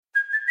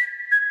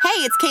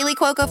Hey, it's Kaylee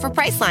Cuoco for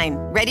Priceline.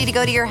 Ready to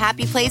go to your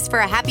happy place for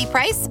a happy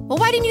price? Well,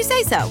 why didn't you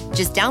say so?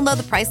 Just download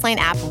the Priceline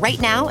app right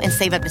now and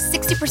save up to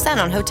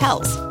 60% on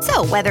hotels.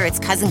 So whether it's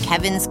Cousin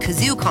Kevin's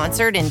Kazoo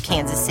Concert in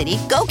Kansas City,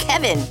 go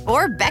Kevin,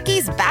 or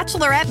Becky's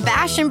Bachelorette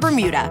Bash in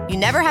Bermuda, you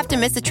never have to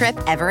miss a trip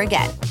ever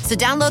again. So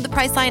download the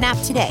Priceline app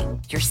today.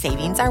 Your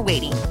savings are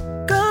waiting.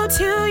 Go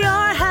to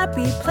your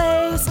happy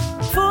place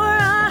for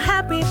a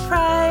happy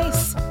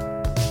price.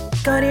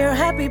 Go to your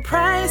happy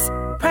price,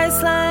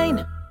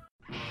 Priceline.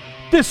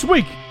 This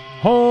week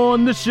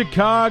on the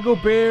Chicago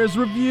Bears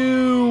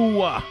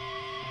Review.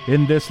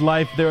 In this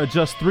life, there are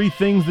just three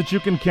things that you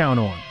can count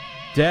on: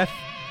 death,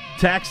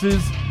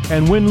 taxes,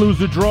 and win,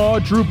 lose, or draw.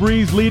 Drew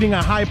Brees leading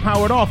a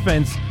high-powered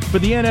offense for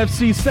the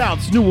NFC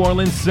South's New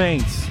Orleans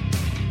Saints.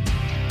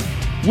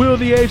 Will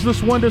the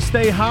ageless wonder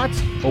stay hot,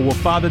 or will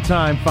Father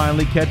Time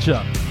finally catch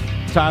up?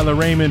 Tyler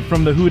Raymond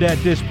from the Who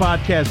Dat Dish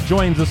podcast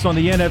joins us on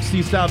the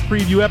NFC South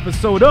preview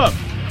episode of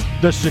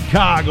the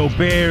Chicago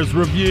Bears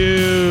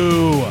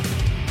Review.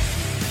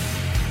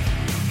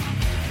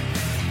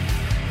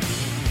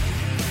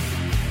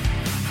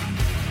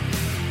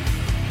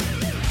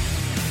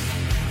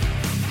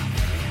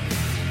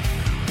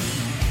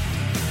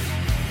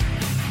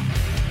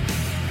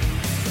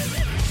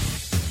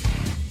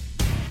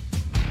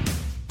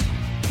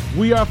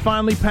 We are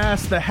finally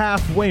past the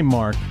halfway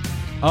mark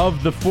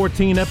of the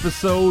 14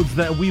 episodes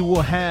that we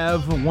will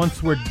have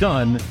once we're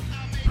done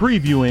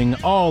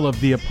previewing all of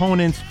the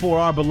opponents for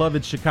our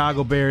beloved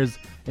Chicago Bears,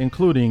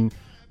 including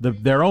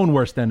their own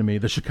worst enemy,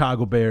 the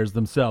Chicago Bears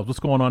themselves. What's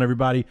going on,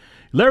 everybody?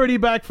 Larry D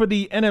back for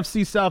the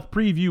NFC South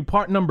preview,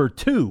 part number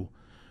 2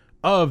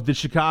 of the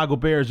Chicago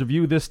Bears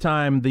Review. This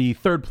time, the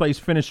third place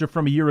finisher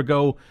from a year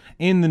ago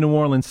in the New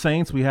Orleans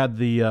Saints. We had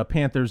the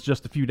Panthers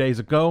just a few days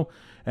ago,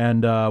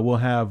 and we'll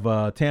have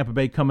Tampa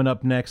Bay coming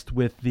up next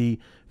with the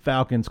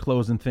Falcons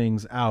closing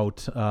things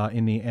out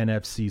in the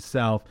NFC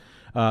South.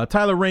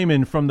 Tyler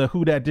Raymond from the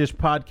Who Dat Dish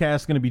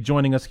podcast going to be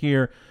joining us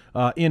here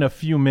in a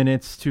few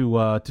minutes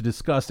to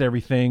discuss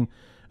everything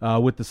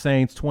with the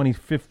Saints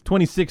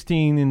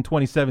 2016 and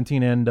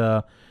 2017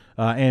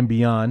 and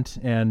beyond.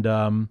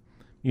 And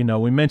you know,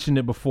 we mentioned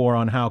it before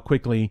on how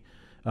quickly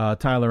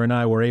Tyler and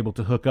I were able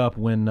to hook up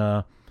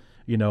when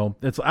you know,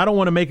 I don't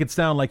want to make it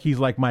sound like he's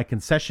like my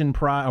concession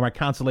prize or my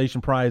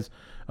consolation prize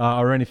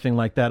or anything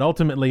like that.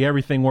 Ultimately,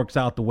 everything works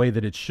out the way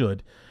that it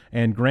should.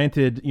 And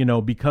granted, you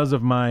know, because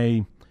of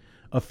my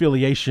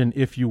affiliation,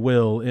 if you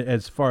will,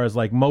 as far as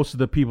like most of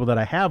the people that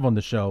I have on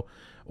the show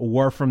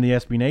were from the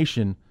SB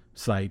Nation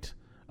site.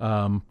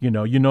 You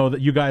know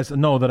that you guys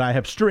know that I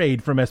have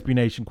strayed from SB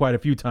Nation quite a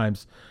few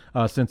times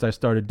since I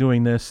started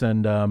doing this,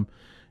 and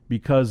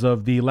because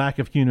of the lack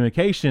of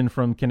communication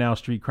from Canal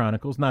Street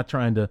Chronicles, not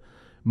trying to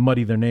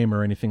muddy their name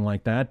or anything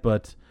like that,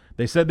 but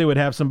they said they would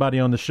have somebody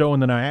on the show,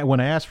 and then when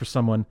I asked for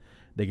someone,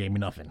 they gave me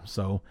nothing.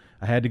 So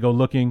I had to go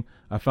looking.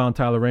 I found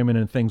Tyler Raymond,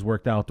 and things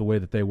worked out the way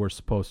that they were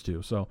supposed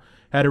to. So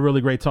had a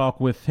really great talk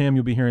with him.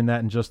 You'll be hearing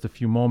that in just a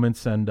few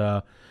moments. And,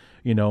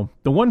 you know,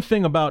 the one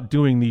thing about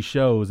doing these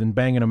shows and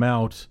banging them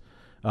out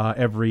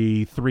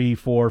every 3,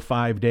 4,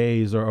 5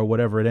 days or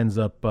whatever it ends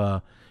up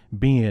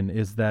being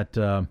is that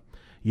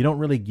you don't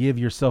really give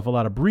yourself a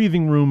lot of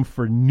breathing room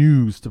for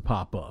news to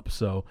pop up.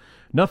 So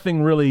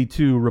nothing really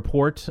to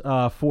report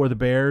for the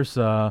Bears.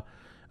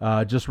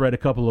 Just read a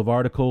couple of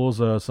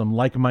articles, some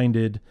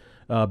like-minded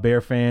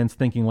Bear fans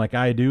thinking like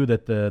I do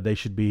that they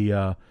should be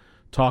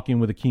talking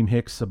with Akeem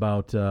Hicks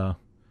about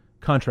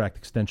contract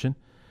extension.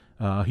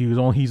 He's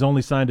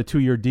only signed a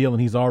 2-year deal,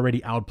 and he's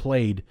already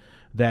outplayed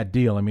that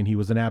deal. I mean, he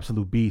was an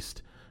absolute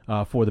beast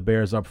for the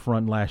Bears up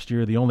front last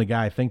year. The only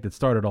guy I think that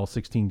started all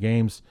 16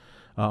 games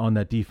on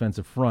that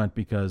defensive front,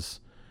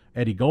 because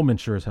Eddie Goldman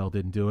sure as hell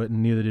didn't do it,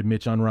 and neither did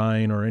Mitch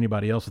Unrein or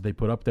anybody else that they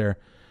put up there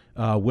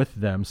with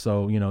them.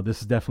 So, you know,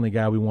 this is definitely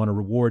a guy we want to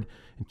reward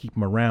and keep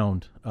him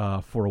around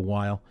for a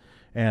while.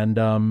 And,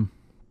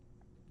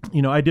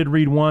 you know, I did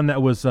read one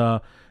that was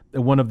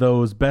one of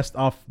those best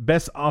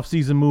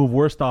off-season move,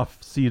 worst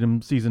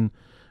off-season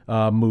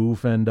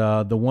move. And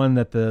the one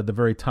at the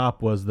very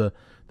top was the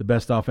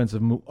best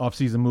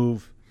off-season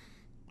move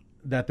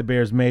that the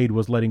Bears made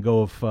was letting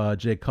go of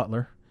Jay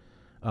Cutler.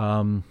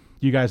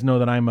 You guys know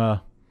that I'm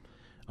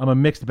a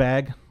mixed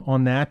bag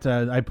on that.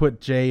 I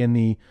put Jay in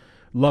the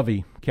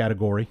Lovey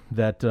category,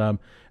 that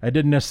I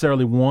didn't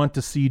necessarily want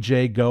to see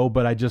Jay go,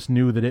 but I just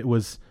knew that it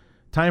was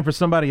time for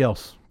somebody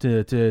else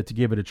to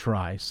give it a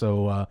try.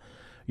 So,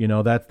 you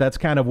know, that's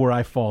kind of where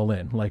I fall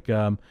in. Like,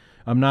 I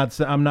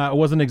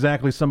wasn't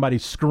exactly somebody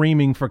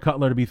screaming for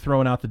Cutler to be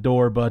thrown out the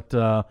door, but,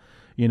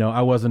 you know,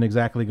 I wasn't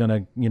exactly going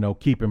to, you know,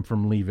 keep him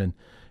from leaving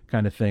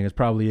kind of thing. It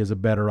probably is a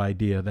better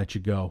idea that you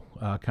go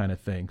kind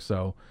of thing.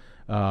 So,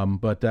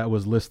 but that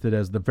was listed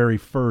as the very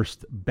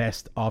first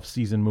best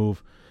off-season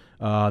move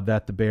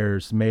that the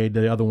Bears made.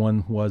 The other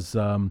one was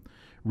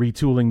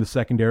retooling the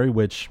secondary,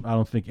 which I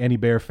don't think any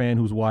Bear fan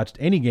who's watched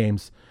any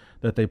games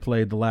that they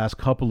played the last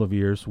couple of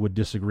years would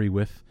disagree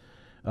with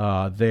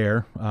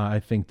there. I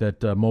think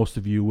that most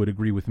of you would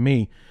agree with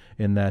me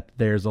in that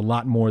there's a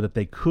lot more that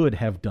they could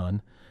have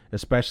done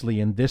especially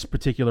in this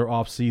particular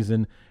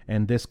offseason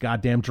and this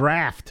goddamn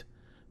draft.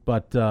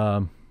 But,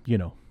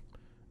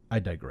 I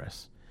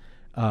digress.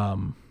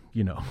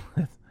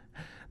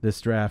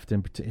 This draft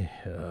in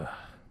particular,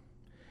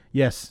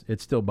 yes, it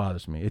still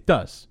bothers me. It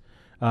does.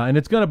 And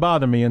it's going to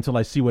bother me until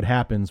I see what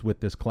happens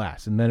with this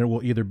class. And then it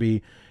will either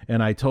be,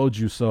 and I told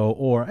you so,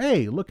 or,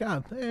 hey, look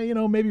out. Hey,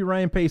 maybe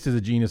Ryan Pace is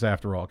a genius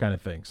after all, kind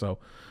of thing. So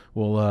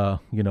we'll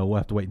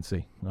have to wait and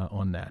see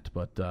on that.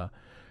 But,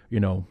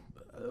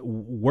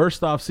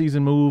 worst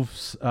off-season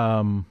moves,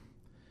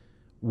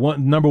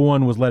 number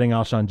one was letting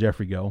Alshon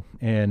Jeffrey go.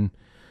 And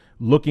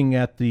looking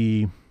at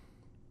the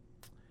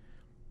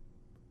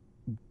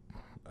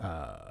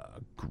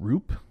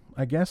group,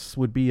 I guess,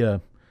 would be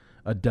a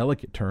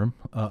delicate term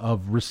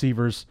of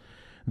receivers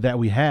that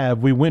we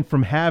have. We went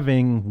from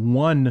having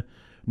one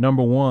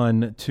number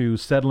one to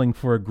settling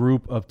for a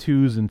group of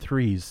 2s and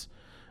 3s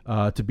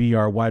to be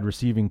our wide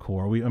receiving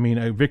core.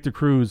 Victor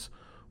Cruz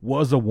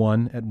was a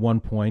 1 at one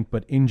point,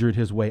 but injured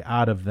his way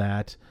out of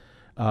that.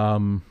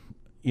 We're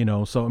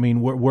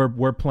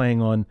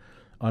playing on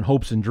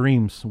hopes and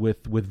dreams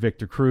with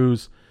Victor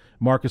Cruz.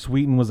 Marcus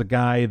Wheaton was a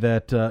guy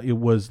that it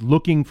was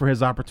looking for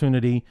his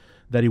opportunity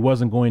that he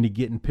wasn't going to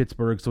get in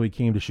Pittsburgh, so he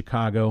came to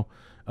Chicago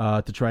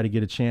to try to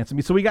get a chance.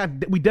 So we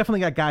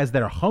definitely got guys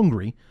that are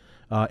hungry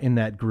in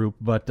that group,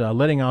 but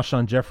letting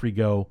Alshon Jeffrey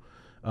go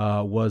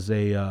was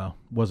a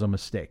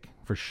mistake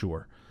for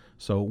sure.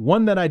 So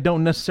one that I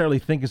don't necessarily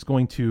think is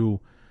going to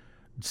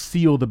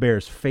seal the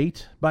Bears'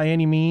 fate by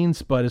any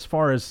means, but as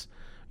far as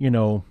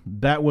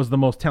that was the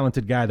most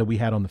talented guy that we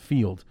had on the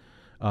field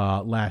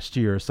last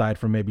year, aside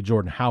from maybe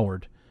Jordan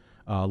Howard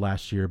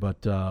last year.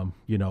 But, there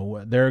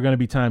are going to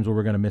be times where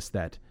we're going to miss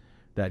that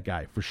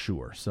guy for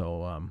sure.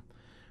 So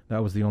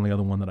that was the only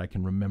other one that I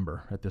can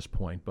remember at this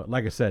point. But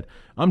like I said,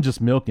 I'm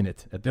just milking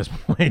it at this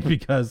point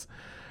because,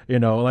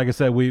 like I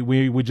said,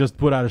 we just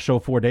put out a show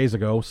 4 days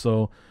ago.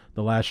 So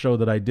the last show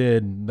that I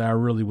did, I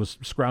really was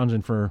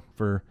scrounging for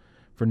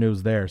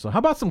news there. So how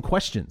about some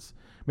questions?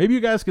 Maybe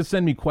you guys could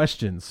send me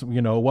questions,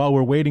 while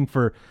we're waiting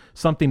for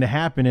something to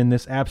happen in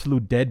this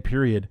absolute dead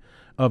period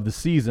of the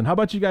season. How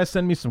about you guys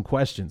send me some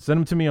questions? Send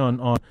them to me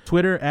on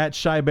Twitter at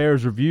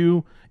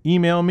ShyBearsReview.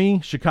 Email me,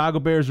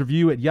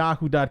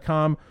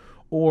 ChicagoBearsReview@yahoo.com,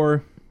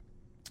 or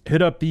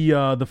hit up the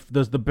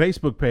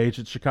Facebook page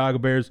at Chicago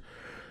Bears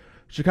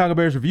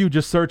Review.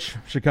 Just search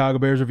Chicago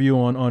Bears Review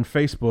on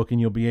Facebook,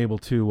 and you'll be able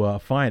to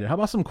find it. How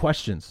about some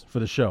questions for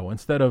the show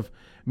instead of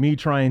me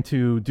trying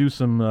to do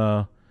some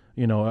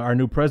our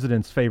new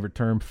president's favorite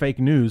term, fake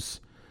news,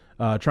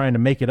 trying to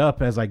make it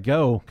up as I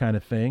go kind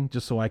of thing,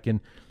 just so I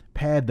can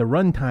pad the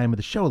runtime of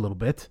the show a little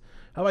bit.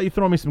 How about you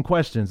throw me some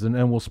questions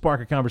and we'll spark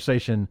a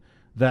conversation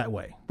that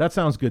way? That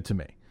sounds good to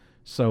me.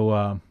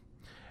 So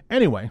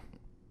anyway,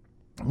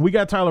 we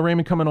got Tyler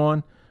Raymond coming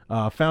on.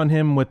 Found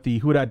him with the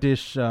Who Dat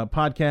Dish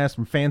podcast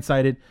from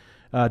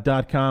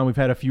fansided.com. We've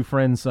had a few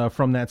friends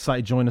from that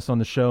site join us on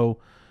the show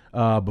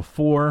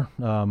before.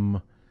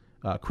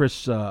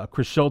 Chris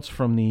Schultz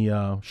from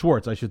the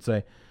Schwartz, I should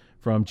say,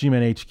 from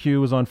G-Man HQ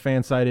was on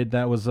Fansided.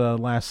 That was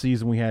last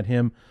season. We had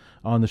him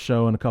on the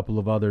show, and a couple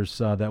of others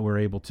that were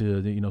able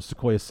to,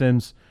 Sequoia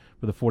Sims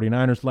for the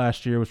 49ers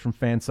last year was from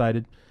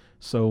Fansided.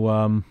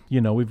 So,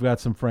 we've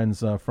got some friends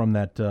from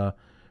that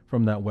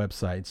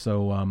website.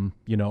 So,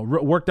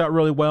 worked out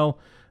really well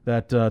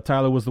that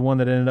Tyler was the one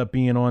that ended up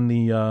being on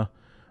the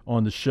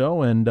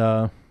show. And,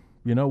 what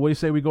do you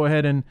say we go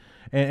ahead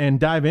and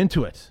dive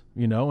into it,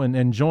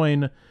 and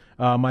join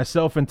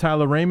myself and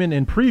Tyler Raymond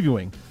in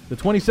previewing the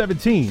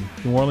 2017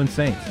 New Orleans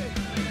Saints.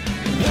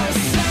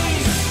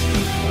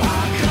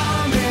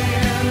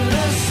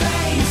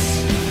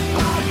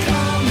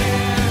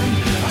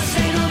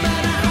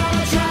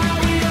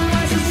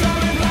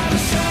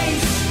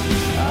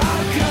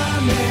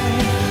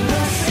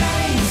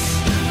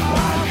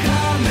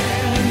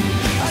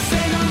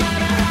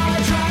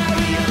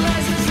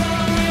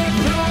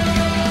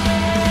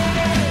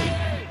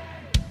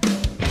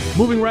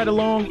 Moving right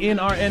along in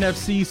our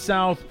NFC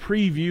South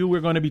preview,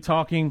 we're going to be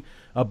talking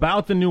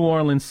about the New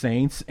Orleans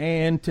Saints,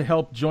 and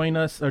to join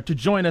us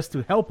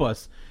to help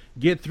us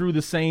get through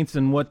the Saints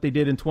and what they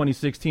did in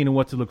 2016 and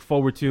what to look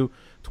forward to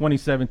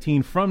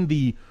 2017 from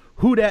the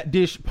Who Dat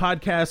Dish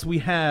podcast, we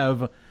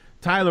have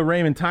Tyler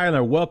Raymond.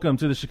 Tyler, welcome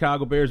to the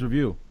Chicago Bears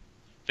Review.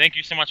 Thank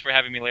you so much for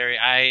having me, Larry.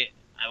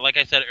 Like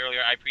I said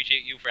earlier, I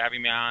appreciate you for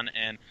having me on,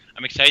 and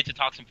I'm excited to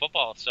talk some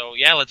football. So,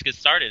 yeah, let's get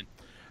started.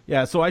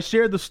 Yeah, so I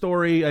shared the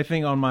story, I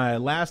think, on my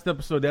last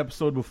episode, the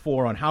episode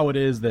before, on how it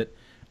is that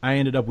I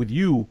ended up with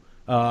you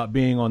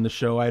being on the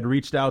show. I had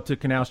reached out to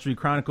Canal Street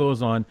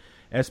Chronicles on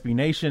SB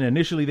Nation.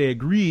 Initially, they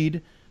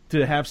agreed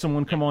to have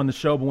someone come on the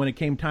show, but when it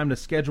came time to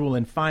schedule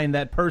and find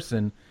that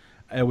person,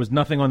 there was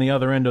nothing on the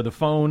other end of the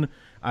phone.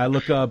 I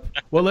look up,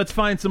 well, let's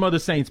find some other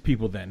Saints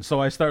people then.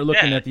 So I start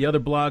looking at the other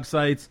blog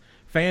sites.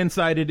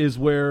 Fansided is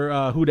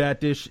where Who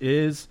Dat Dish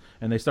is,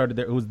 and they started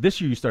there. It was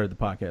this year you started the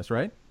podcast,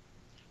 right?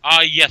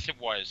 Yes, it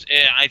was.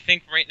 I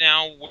think right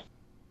now,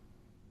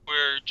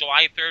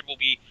 July 3rd will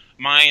be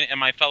mine and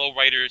my fellow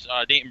writers,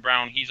 Dayton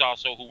Brown, he's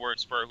also who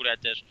works for Who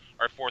Dat Dish,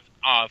 our fourth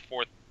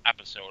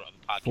episode of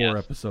the podcast. 4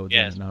 episodes.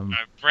 Yes, in.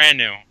 brand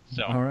new.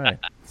 So all right.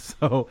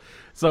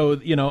 So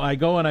I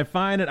go and I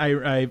find it.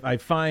 I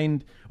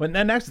find,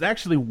 and that's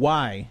actually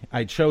why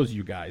I chose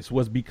you guys,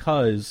 was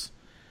because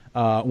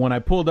when I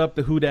pulled up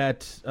the Who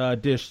Dat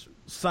Dish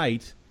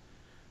site,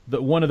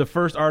 one of the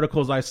first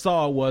articles I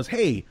saw was,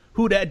 "Hey,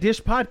 Who Dat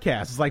Dish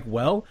podcast." It's like,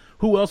 well,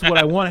 who else would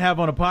I want to have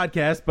on a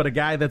podcast but a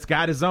guy that's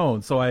got his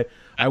own? So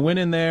I went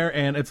in there,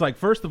 and it's like,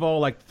 first of all,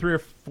 like 3 or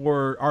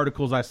 4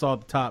 articles I saw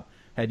at the top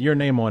had your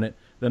name on it.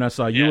 Then I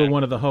saw you were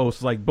one of the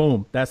hosts. Like,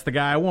 boom, that's the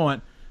guy I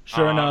want.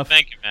 Sure enough.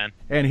 Thank you, man.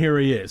 And here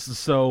he is.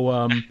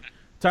 So,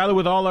 Tyler,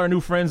 with all our new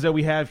friends that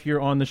we have here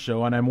on the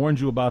show, and I warned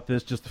you about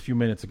this just a few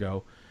minutes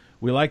ago,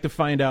 we like to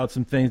find out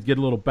some things, get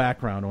a little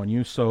background on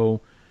you.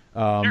 So,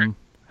 Sure.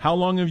 How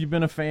long have you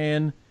been a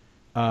fan?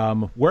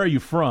 Where are you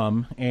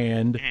from?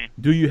 And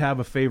do you have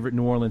a favorite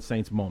New Orleans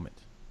Saints moment?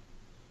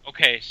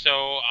 Okay,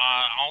 so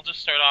I'll just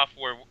start off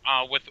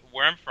with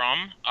where I'm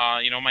from.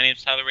 My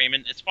name's Tyler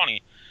Raymond. It's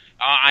funny.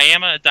 I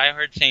am a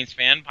diehard Saints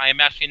fan. I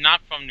am actually not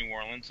from New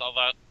Orleans,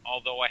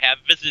 although I have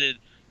visited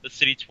the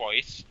city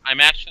twice. I'm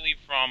actually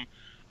from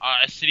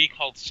a city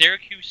called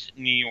Syracuse,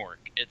 New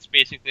York. It's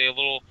basically a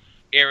little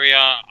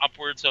area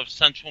upwards of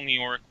central New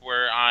York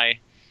where I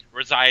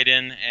reside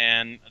in.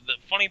 And the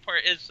funny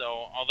part is,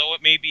 though, although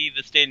it may be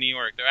the state of New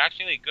York, there are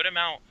actually a good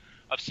amount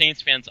of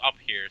Saints fans up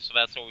here, so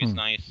that's always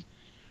nice.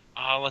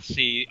 Let's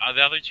see.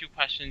 The other 2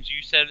 questions,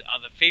 you said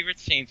the favorite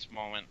Saints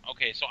moment.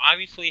 Okay, so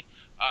obviously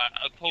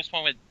a close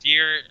moment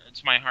dear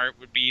to my heart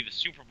would be the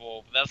Super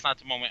Bowl, but that's not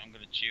the moment I'm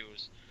going to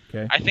choose.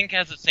 Okay. I think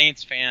as a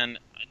Saints fan,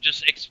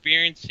 just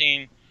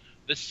experiencing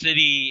the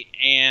city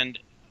and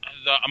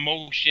the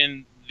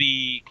emotion,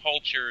 the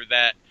culture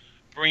that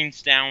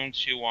brings down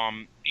to,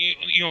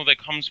 that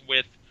comes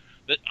with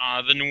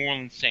the New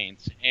Orleans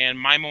Saints. And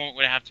my moment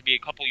would have to be a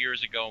couple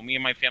years ago. Me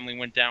and my family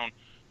went down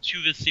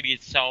to the city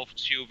itself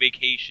to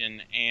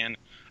vacation, and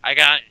I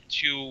got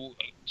to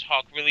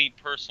talk really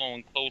personal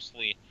and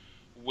closely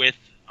with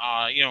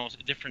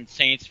different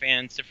Saints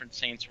fans, different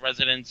Saints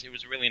residents. It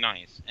was really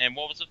nice. And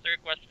what was the third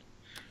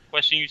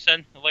question you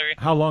said, Larry?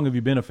 How long have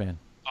you been a fan?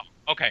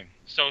 Oh, okay,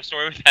 so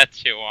sorry with that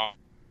too.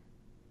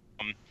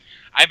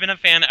 I've been a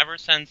fan ever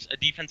since a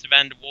defensive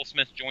end, Will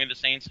Smith, joined the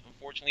Saints.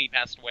 Unfortunately, he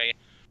passed away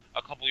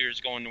a couple years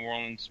ago in New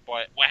Orleans.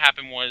 But what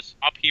happened was,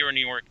 up here in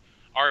New York,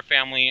 our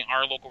family,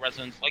 our local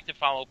residents like to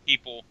follow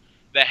people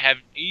that have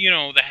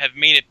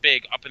made it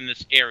big up in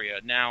this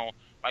area. Now,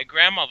 my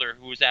grandmother,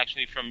 who was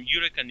actually from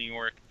Utica, New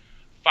York,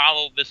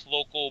 followed this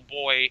local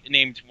boy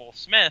named Will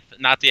Smith,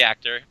 not the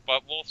actor,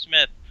 but Will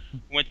Smith, who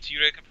went to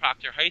Utica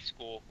Proctor High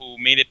School, who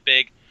made it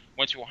big,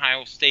 went to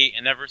Ohio State,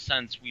 and ever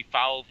since we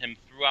followed him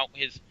throughout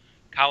his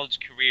college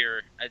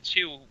career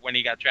too, when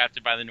he got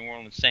drafted by the New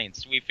Orleans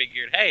Saints. So we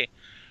figured, hey,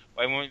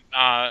 why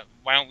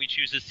don't we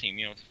choose this team,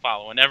 to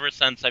follow? And ever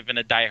since, I've been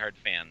a diehard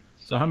fan.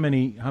 So how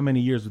many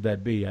years would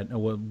that be? I know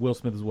Will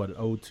Smith is what,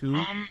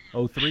 02,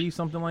 03,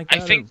 something like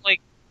that? I think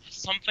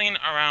something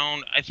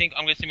around, I think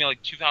I'm going to say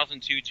like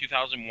 2002,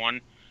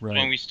 2001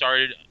 when we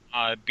started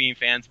being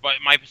fans. But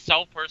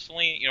myself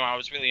personally, I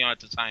was really young at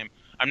the time.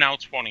 I'm now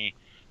 20.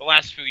 The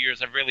last few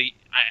years,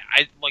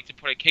 I'd like to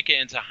kick it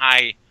into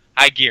high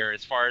gear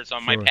as far as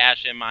my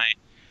passion, my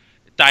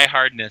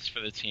diehardness for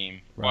the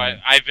team. Right.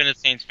 But I've been a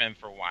Saints fan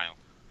for a while.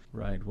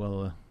 Right.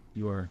 Well,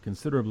 you are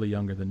considerably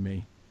younger than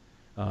me,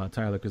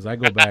 Tyler, because I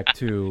go back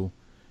to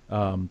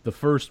the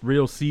first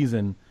real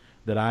season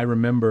that I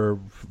remember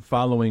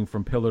following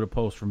from pillar to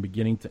post from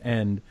beginning to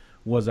end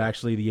was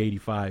actually the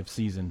 85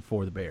 season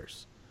for the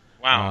Bears.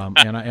 Wow.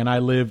 And I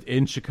lived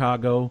in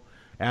Chicago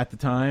at the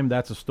time.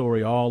 That's a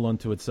story all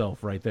unto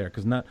itself right there,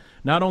 because not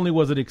only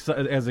was it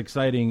as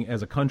exciting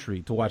as a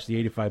country to watch the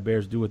 85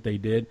 Bears do what they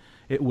did,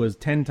 it was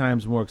 10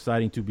 times more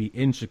exciting to be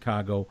in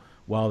Chicago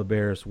while the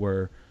Bears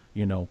were,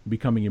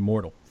 becoming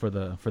immortal for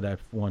that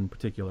one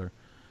particular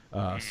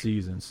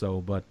season. So,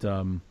 but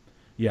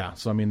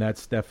so I mean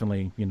that's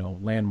definitely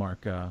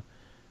landmark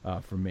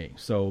for me.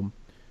 So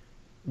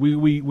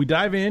we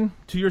dive in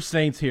to your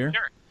Saints here.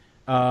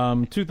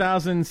 Sure.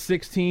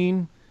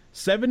 2016,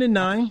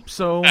 7-9.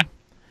 So.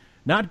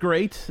 Not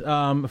great.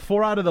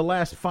 4 out of the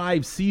last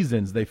 5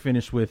 seasons they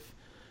finished with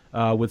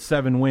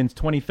 7 wins.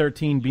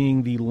 2013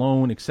 being the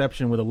lone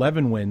exception with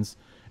 11 wins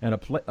and a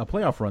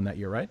playoff run that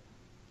year, right?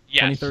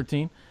 Yes.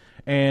 2013,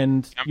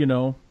 and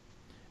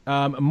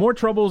more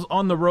troubles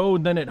on the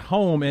road than at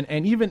home,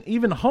 and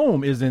even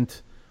home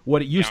isn't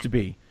what it used to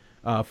be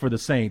for the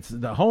Saints.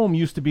 The home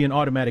used to be an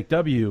automatic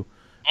W.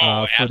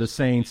 For the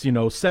Saints,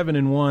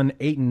 7-1,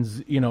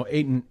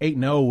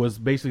 8-0 was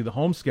basically the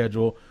home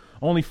schedule.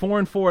 Only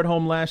 4-4 at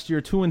home last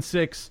year,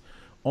 2-6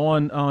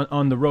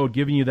 on the road,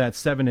 giving you that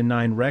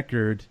 7-9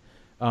 record.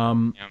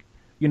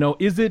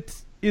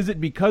 Is it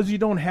because you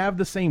don't have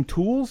the same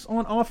tools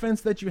on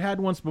offense that you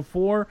had once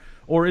before,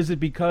 or is it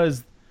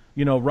because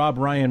Rob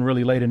Ryan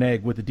really laid an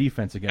egg with the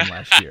defense again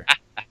last year?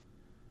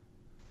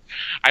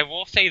 I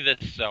will say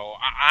this, though.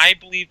 I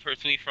believe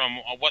personally from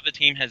what the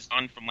team has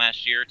done from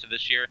last year to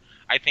this year,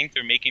 I think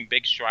they're making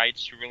big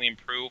strides to really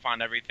improve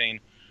on everything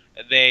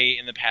they,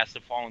 in the past,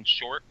 have fallen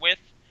short with.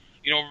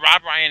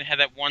 Rob Ryan had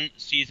that one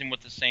season with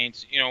the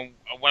Saints,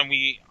 when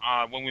we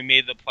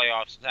made the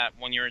playoffs that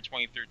one year in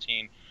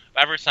 2013.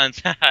 Ever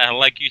since,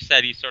 like you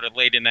said, he sort of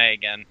laid an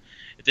egg, and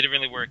it didn't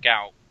really work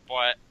out.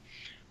 But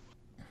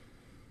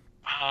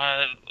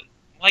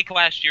like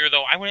last year,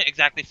 though, I wouldn't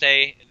exactly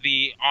say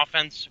the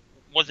offense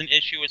was an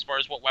issue as far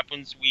as what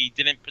weapons we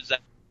didn't possess.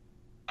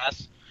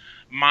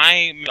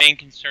 My main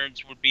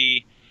concerns would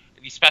be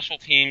the special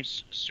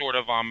teams sort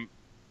of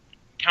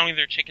counting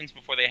their chickens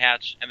before they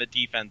hatch, and the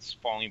defense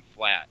falling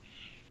flat.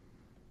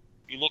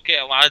 You look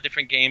at a lot of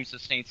different games the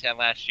Saints had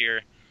last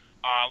year.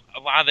 A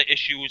lot of the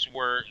issues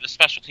were the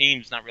special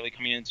teams not really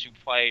coming into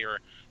play, or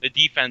the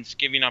defense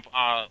giving up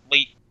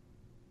late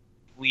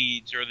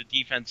leads, or the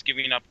defense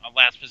giving up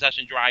last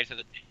possession drives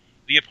that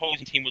the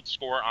opposing team would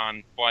score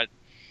on. But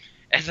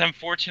as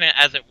unfortunate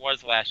as it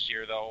was last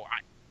year, though,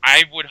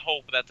 I would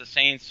hope that the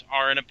Saints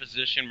are in a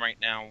position right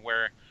now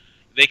where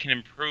they can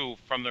improve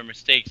from their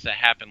mistakes that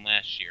happened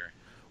last year.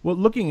 Well,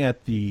 looking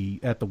at the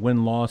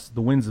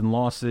wins and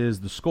losses,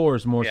 the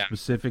scores more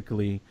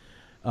specifically,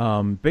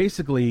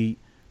 basically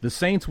the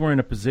Saints were in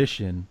a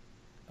position,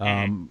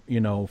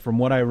 from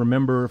what I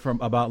remember from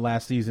about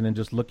last season and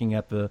just looking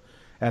at the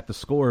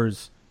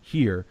scores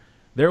here,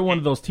 they're one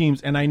of those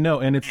teams, and I know,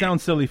 and it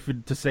sounds silly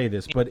to say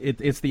this, but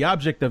it's the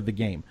object of the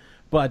game.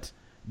 But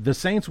the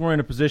Saints were in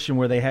a position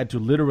where they had to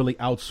literally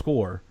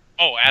outscore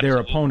their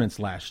opponents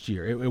last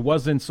year. It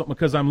wasn't so,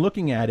 because I'm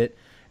looking at it,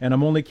 and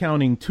I'm only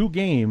counting 2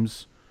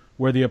 games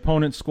where the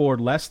opponent scored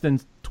less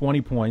than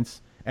 20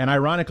 points, and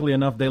ironically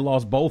enough, they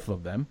lost both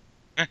of them.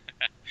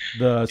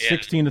 The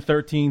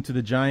 16-13 to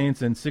the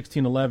Giants and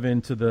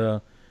 16-11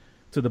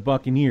 to the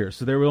Buccaneers.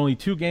 So there were only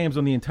 2 games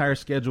on the entire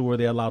schedule where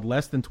they allowed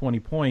less than 20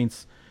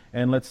 points.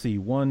 And let's see,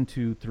 1,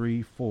 2,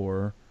 3,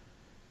 4,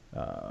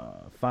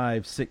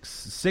 5,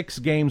 6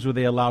 games where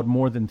they allowed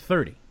more than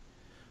 30.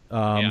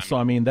 So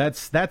I mean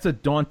that's a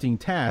daunting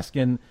task,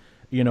 and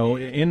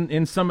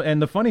in some, and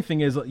the funny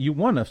thing is you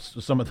won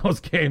some of those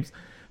games.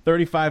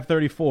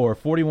 35-34,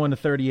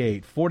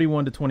 41-38,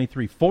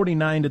 41-23,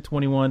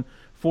 49-21,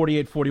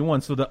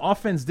 48-41. So the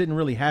offense didn't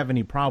really have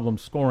any problem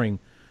scoring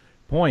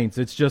points.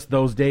 It's just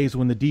those days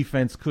when the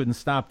defense couldn't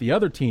stop the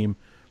other team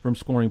from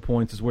scoring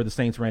points is where the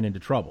Saints ran into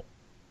trouble.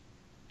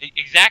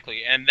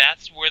 Exactly, and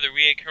that's where the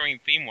reoccurring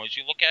theme was.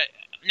 You look at,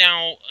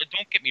 now,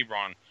 don't get me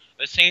wrong,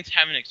 the Saints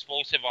have an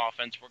explosive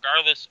offense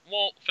regardless,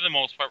 well, for the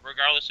most part,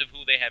 regardless of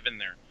who they have in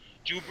there.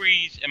 Drew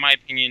Brees, in my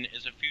opinion,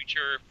 is a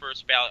future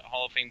first-ballot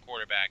Hall of Fame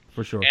quarterback.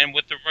 For sure. And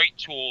with the right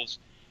tools,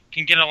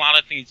 can get a lot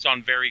of things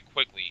done very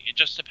quickly. It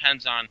just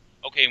depends on,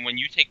 okay, when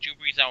you take Drew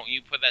Brees out and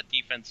you put that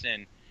defense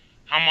in,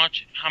 how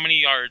many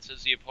yards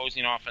is the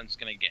opposing offense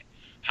going to get?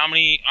 How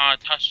many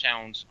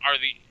touchdowns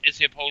is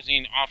the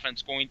opposing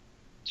offense going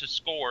to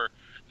score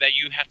that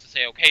you have to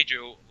say, okay,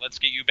 Drew, let's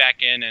get you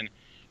back in? And,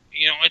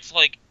 it's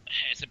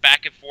a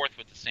back and forth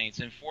with the Saints.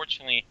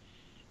 Unfortunately,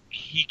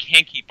 he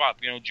can't keep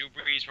up. Drew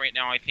Brees right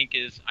now, I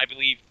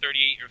believe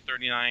 38 or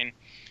 39,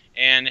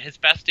 and his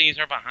best days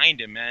are behind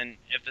him. And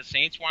if the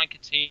Saints want to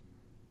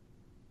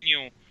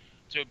continue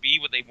to be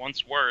what they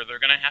once were, they're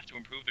going to have to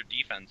improve their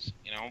defense,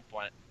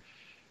 But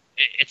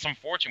it's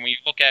unfortunate when you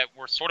look at,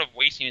 we're sort of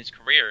wasting his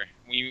career.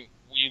 When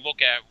you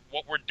look at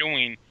what we're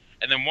doing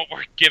and then what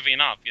we're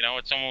giving up,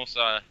 it's almost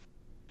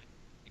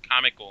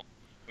comical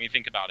when you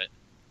think about it.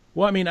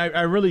 Well, I mean,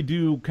 I really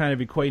do kind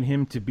of equate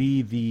him to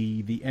be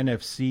the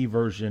NFC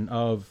version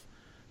of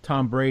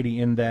Tom Brady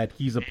in that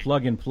he's a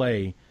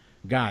plug-and-play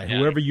guy. Yeah.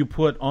 Whoever you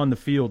put on the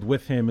field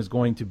with him is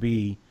going to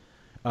be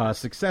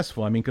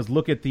successful. I mean, because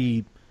look at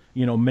the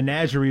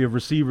menagerie of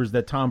receivers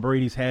that Tom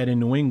Brady's had in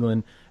New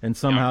England, and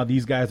somehow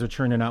these guys are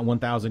churning out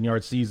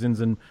 1,000-yard seasons,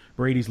 and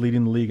Brady's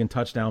leading the league in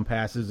touchdown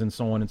passes and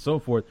so on and so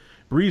forth.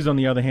 Brees, on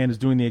the other hand, is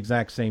doing the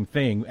exact same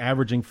thing,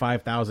 averaging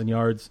 5,000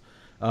 yards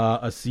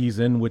a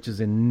season, which is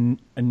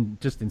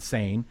just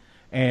insane.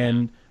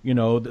 And,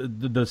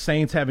 the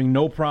Saints having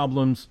no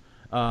problems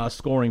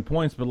scoring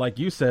points. But like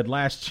you said,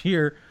 last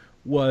year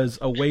was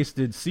a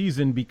wasted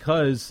season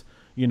because,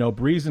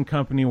 Brees and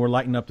company were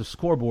lighting up the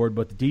scoreboard,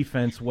 but the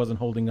defense wasn't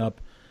holding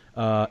up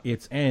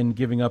its end,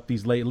 giving up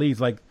these late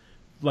leads. Like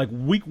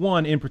week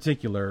 1 in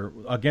particular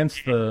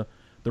against the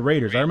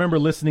Raiders. I remember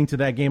listening to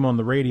that game on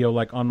the radio,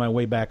 like on my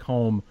way back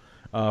home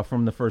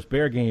from the first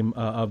Bear game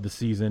of the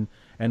season,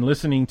 and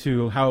listening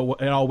to how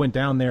it all went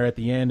down there at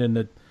the end, and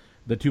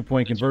the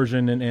 2-point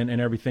conversion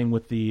and everything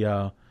with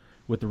the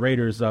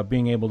Raiders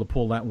being able to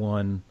pull that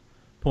one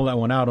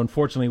out.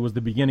 Unfortunately, it was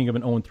the beginning of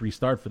an 0-3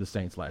 start for the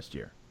Saints last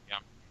year. Yeah,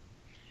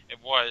 it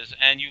was.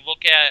 And you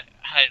look at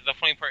the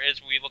funny part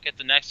is we look at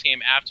the next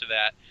game after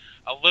that.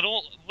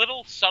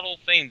 Little subtle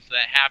things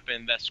that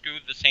happened that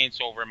screwed the Saints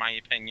over, in my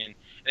opinion.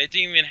 And it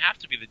didn't even have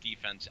to be the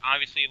defense.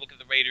 Obviously, you look at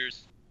the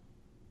Raiders.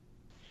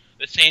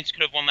 The Saints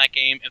could have won that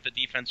game if the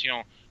defense,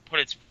 put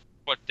its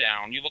foot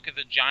down. You look at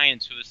the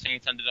Giants, who the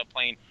Saints ended up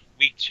playing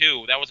week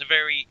 2. That was a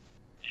very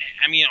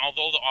I mean,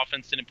 although the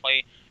offense didn't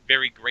play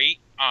very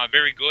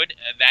good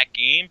at that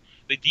game,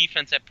 the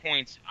defense at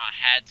points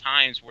had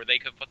times where they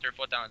could put their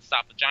foot down and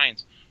stop the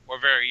Giants. Or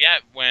very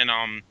yet when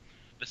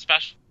the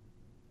special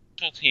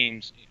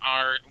teams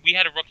we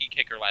had a rookie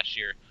kicker last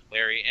year,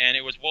 Larry, and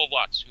it was Will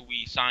Lutz, who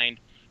we signed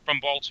from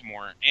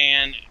Baltimore.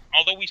 And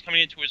although he's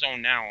coming into his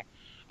own now,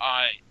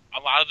 a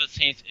lot of the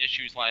Saints'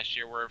 issues last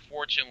year were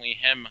fortunately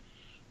him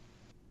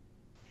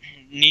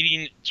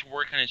needing to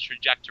work on his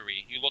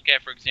trajectory. You look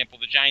at, for example,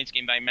 the Giants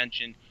game that I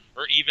mentioned,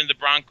 or even the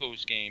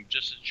Broncos game,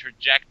 just the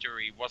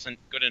trajectory wasn't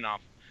good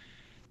enough.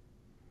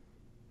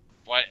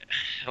 But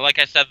like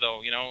I said,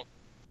 though,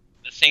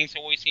 the Saints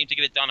always seem to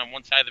get it done on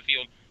one side of the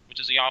field, which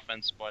is the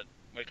offense. But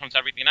when it comes to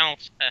everything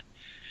else,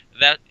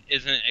 that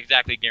isn't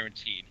exactly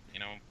guaranteed,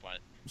 But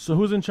so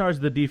who's in charge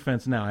of the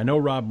defense now? I know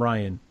Rob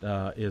Ryan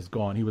is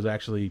gone. He was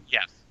actually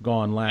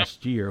gone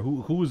last year.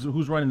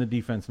 Who's running the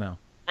defense now?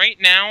 Right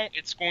now,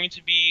 it's going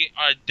to be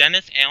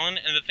Dennis Allen.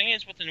 And the thing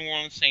is, with the New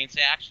Orleans Saints,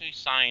 they actually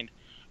signed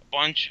a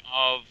bunch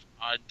of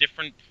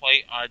different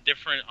play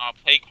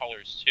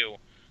callers too.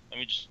 Let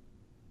me just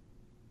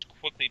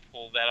quickly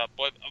pull that up.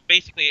 But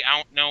basically, I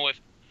don't know if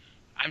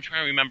I'm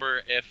trying to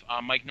remember if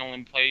Mike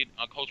Nolan played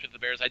coach with the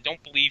Bears. I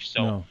don't believe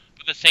so. No.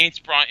 But the Saints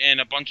brought in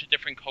a bunch of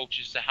different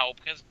coaches to help,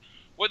 because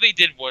what they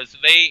did was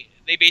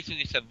they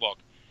basically said, look,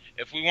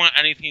 if we want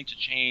anything to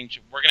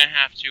change, we're going to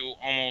have to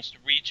almost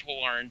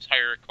retool our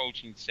entire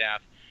coaching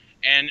staff.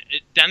 And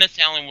Dennis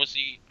Allen was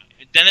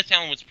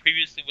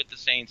previously with the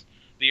Saints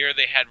the year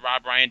they had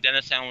Rob Ryan.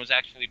 Dennis Allen was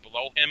actually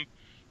below him,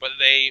 but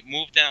they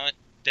moved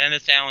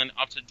Dennis Allen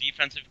up to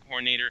defensive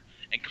coordinator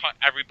and cut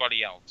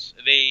everybody else.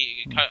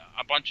 They cut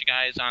a bunch of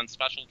guys on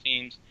special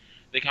teams.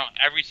 They cut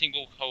every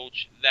single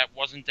coach that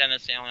wasn't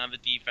Dennis Allen on the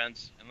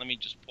defense. And let me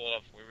just pull it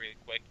up for you really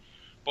quick.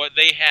 But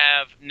they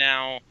have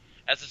now,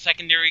 as a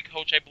secondary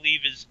coach, I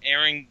believe, is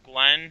Aaron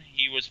Glenn.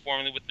 He was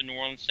formerly with the New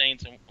Orleans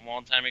Saints a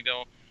long time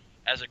ago.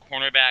 As a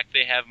cornerback,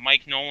 they have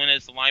Mike Nolan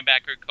as the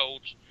linebacker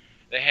coach.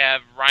 They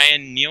have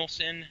Ryan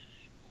Nielsen,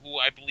 who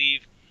I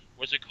believe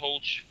was a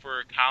coach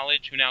for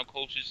college, who now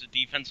coaches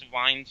the defensive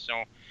line.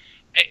 So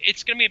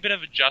it's going to be a bit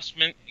of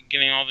adjustment,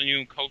 getting all the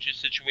new coaches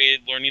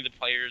situated, learning the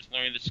players,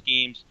 learning the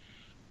schemes.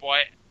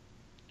 But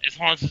as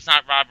long as it's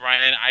not Rob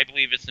Ryan, I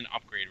believe it's an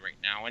upgrade right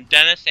now. And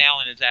Dennis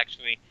Allen is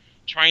actually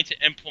trying to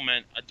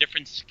implement a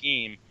different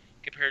scheme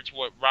compared to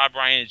what Rob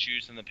Ryan has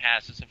used in the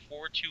past. It's a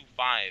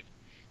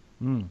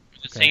 4-2-5.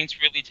 The Saints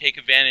really take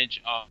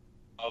advantage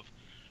of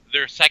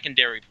their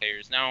secondary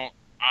players. Now,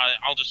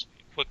 I'll just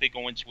quickly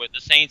go into it.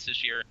 The Saints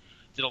this year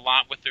did a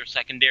lot with their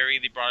secondary.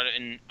 They brought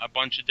in a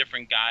bunch of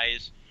different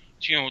guys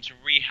to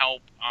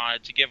re-help,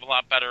 to give a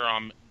lot better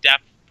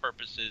depth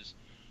purposes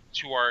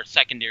to our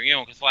secondary.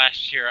 Because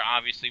last year,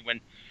 obviously,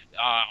 when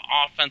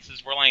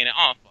offenses were laying it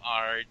up,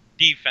 our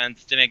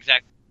defense didn't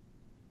exactly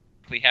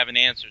have an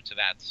answer to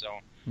that. So,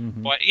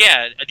 but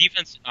yeah, a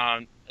defense.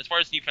 As far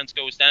as defense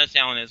goes, Dennis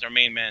Allen is our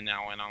main man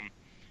now, and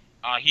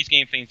he's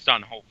getting things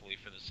done, hopefully,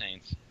 for the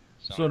Saints.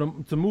 So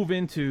to move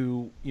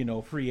into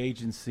free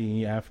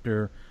agency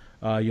after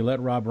you let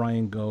Rob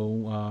Ryan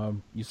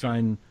go, you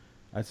sign.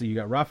 I see you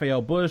got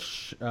Rafael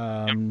Bush,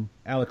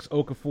 Alex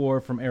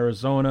Okafor from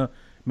Arizona,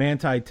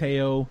 Manti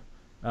Te'o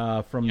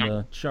from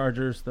the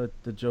Chargers.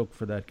 The joke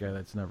for that guy,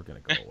 that's never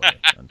going to go away,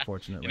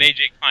 unfortunately. And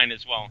A.J. Klein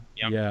as well.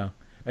 Yep. Yeah,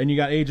 and you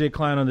got A.J.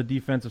 Klein on the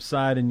defensive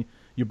side, and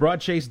you brought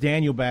Chase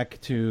Daniel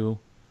back to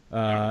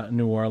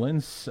New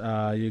Orleans.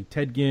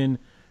 Ted Ginn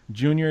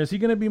Jr., is he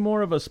going to be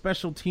more of a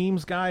special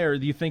teams guy, or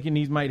do you think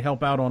he might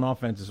help out on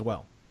offense as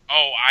well?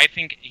 Oh, I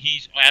think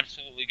he's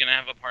absolutely going to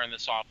have a part in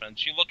this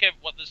offense. You look at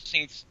what the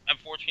Saints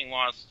unfortunately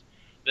lost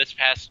this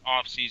past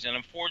offseason.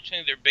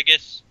 Unfortunately, their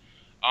biggest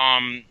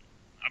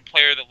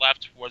player that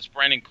left was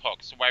Brandon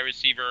Cooks, the wide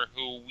receiver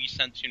who we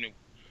sent to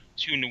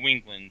New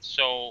England.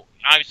 So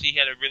obviously he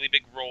had a really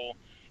big role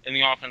in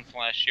the offense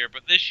last year.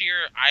 But this year,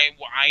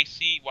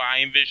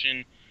 I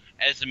envision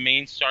as the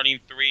main starting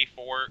 3-4,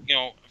 for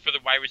the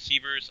wide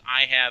receivers.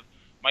 I have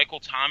Michael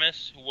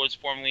Thomas, who was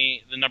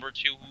formerly the number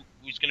 2,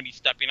 who's going to be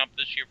stepping up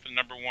this year for the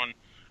number 1.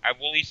 I have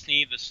Willie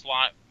Snead, the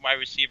slot wide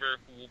receiver,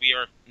 who will be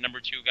our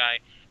number 2 guy.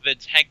 The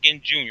Ted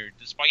Ginn Jr.,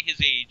 despite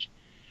his age,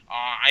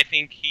 I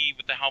think he,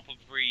 with the help of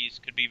Breeze,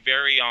 could be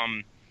very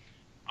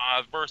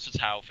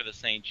versatile for the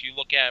Saints. You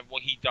look at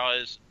what he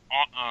does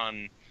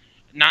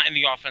not in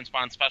the offense, but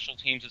on special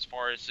teams, as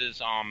far as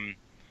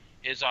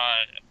his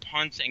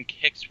punts and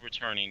kicks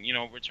returning.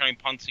 Returning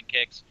punts and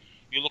kicks.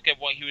 You look at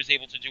what he was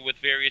able to do with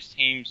various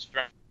teams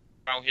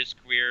throughout his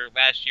career.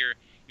 Last year,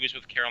 he was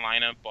with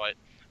Carolina, but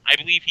I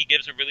believe he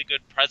gives a really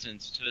good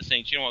presence to the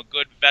Saints. A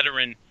good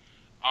veteran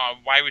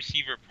wide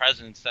receiver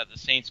presence that the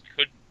Saints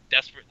could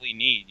desperately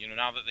need,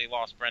 now that they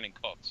lost Brandon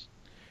Cooks.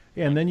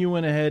 Yeah, and then you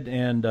went ahead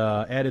and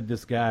added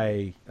this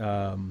guy,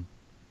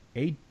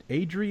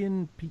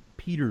 Adrian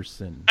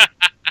Peterson.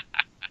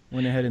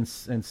 Went ahead and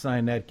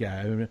signed that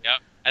guy. Yep.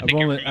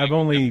 I've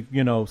only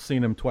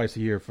seen him twice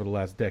a year for the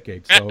last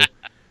decade, so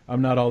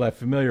I'm not all that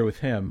familiar with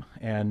him.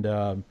 And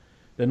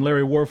then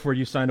Larry Warford,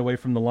 you signed away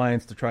from the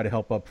Lions to try to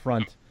help up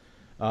front.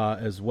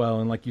 as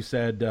well. And like you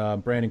said,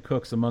 Brandon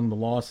Cooks among the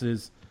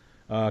losses.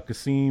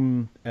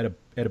 Kasim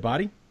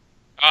Edebali?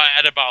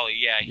 Edebali,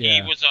 yeah.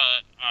 He was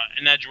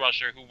an edge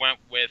rusher who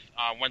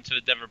went to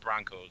the Denver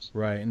Broncos.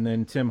 Right, and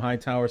then Tim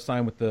Hightower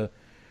signed with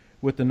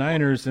the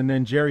Niners, and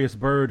then Jarius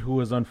Byrd, who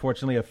was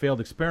unfortunately a failed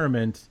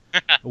experiment,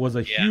 was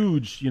a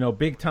huge,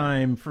 big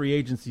time free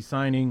agency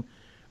signing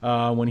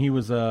when he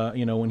was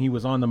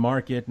on the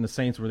market, and the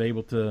Saints were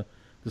able to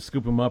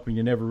scoop him up, and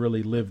you never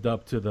really lived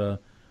up to the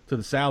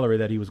salary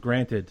that he was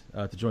granted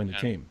to join the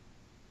team.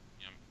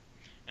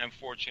 Yeah.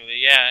 Unfortunately,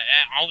 yeah.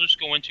 I'll just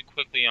go into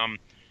quickly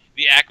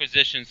the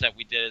acquisitions that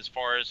we did as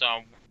far as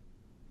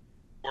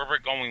where we're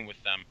going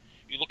with them.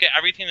 You look at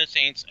everything the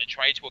Saints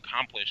tried to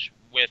accomplish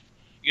with,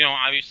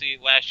 obviously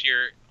last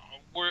year,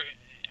 we're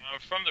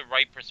from the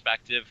right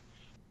perspective,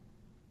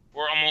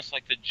 we're almost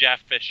like the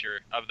Jeff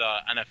Fisher of the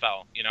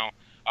NFL,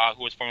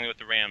 who was formerly with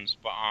the Rams.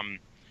 But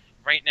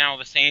right now,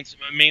 the Saints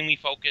mainly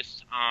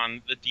focused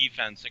on the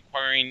defense,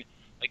 acquiring,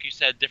 like you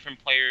said,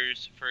 different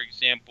players. For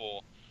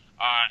example,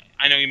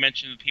 I know you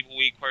mentioned the people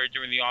we acquired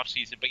during the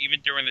offseason, but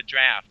even during the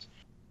draft,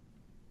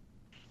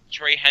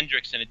 Trey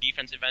Hendrickson, a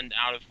defensive end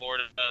out of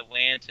Florida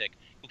Atlantic,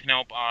 who can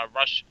help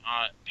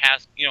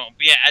pass, be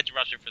an edge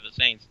rusher for the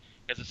Saints,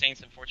 because the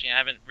Saints, unfortunately,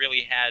 haven't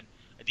really had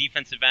a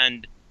defensive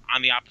end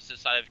on the opposite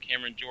side of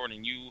Cameron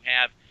Jordan. You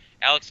have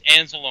Alex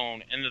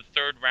Anzalone in the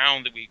third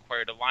round that we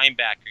acquired, a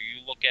linebacker.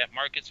 You look at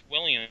Marcus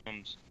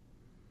Williams,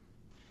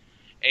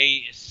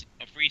 a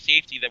free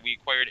safety that we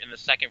acquired in the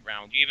second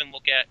round. You even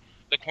look at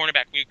the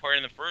cornerback we acquired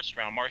in the first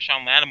round,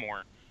 Marshawn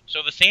Lattimore.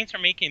 So the Saints are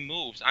making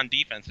moves on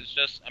defense. It's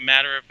just a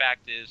matter of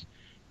fact is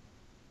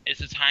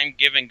the time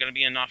given going to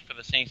be enough for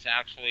the Saints to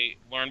actually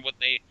learn what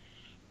they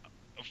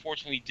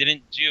unfortunately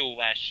didn't do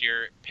last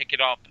year, pick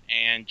it up,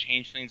 and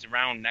change things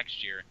around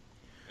next year?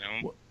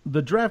 Well,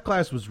 the draft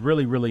class was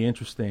really, really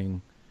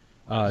interesting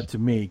to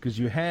me because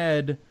you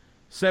had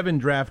 7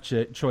 draft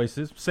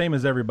choices, same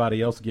as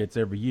everybody else gets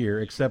every year,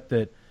 except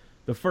that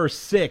the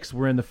first 6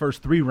 were in the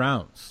first 3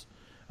 rounds.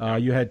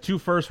 You had 2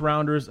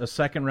 first-rounders, a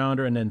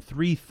second-rounder, and then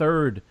 3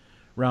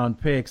 third-round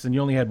picks, and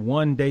you only had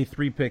 1 day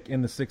 3 pick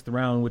in the 6th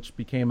round, which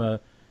became a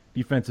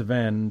defensive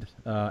end,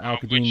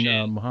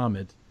 Al-Qadim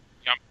Muhammad.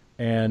 Yep.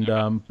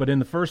 And but in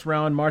the first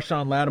round,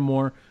 Marshawn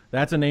Lattimore,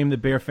 that's a name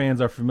that Bear fans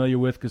are familiar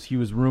with because he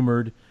was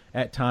rumored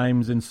at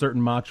times in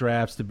certain mock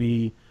drafts to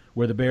be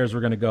where the Bears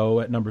were going to go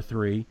at number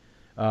 3.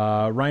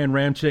 Ryan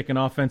Ramczyk, an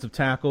offensive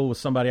tackle, was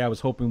somebody I was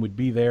hoping would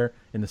be there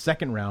in the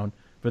second round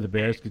for the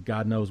Bears because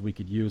God knows we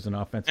could use an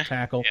offensive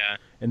tackle. Yeah.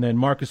 And then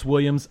Marcus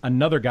Williams,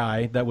 another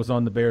guy that was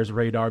on the Bears'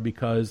 radar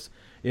because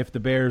if the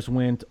Bears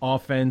went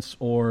offense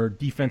or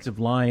defensive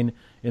line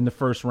in the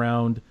first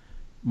round,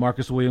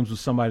 Marcus Williams was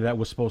somebody that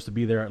was supposed to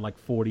be there at like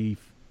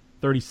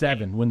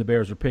 37 when the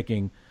Bears were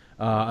picking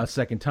a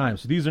second time.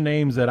 So these are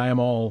names that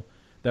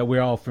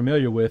we're all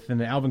familiar with.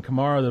 And Alvin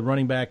Kamara, the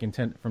running back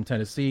from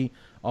Tennessee,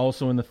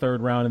 also in the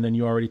third round. And then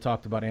you already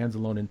talked about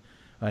Anzalone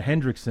and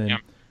Hendrickson. Yeah.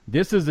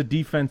 This is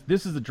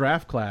a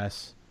draft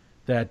class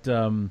that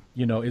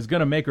is going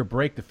to make or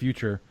break the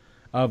future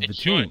of the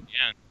team.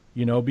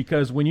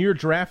 Because when you're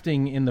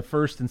drafting in the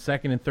first and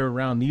second and third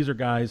round, these are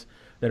guys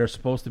that are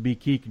supposed to be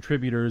key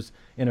contributors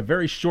in a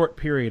very short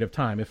period of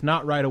time. If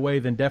not right away,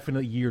 then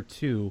definitely year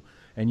 2.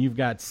 And you've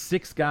got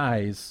 6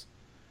 guys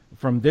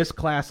from this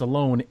class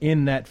alone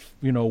in that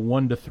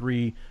 1 to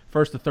 3,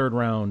 first to third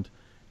round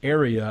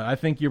area. I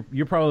think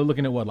you're probably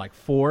looking at like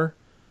 4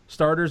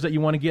 starters that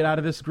you want to get out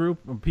of this group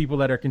of people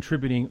that are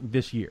contributing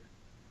this year.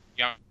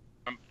 Yeah.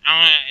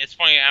 It's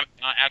funny,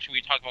 actually,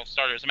 we talked about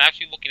starters. I'm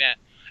actually looking at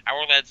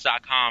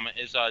OurLads.com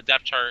is a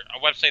depth chart, a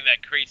website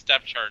that creates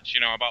depth charts,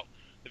 about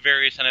the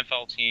various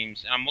NFL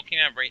teams. And I'm looking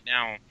at it right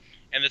now,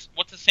 and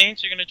what the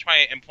Saints are going to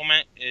try to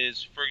implement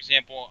is, for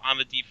example, on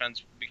the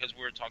defense, because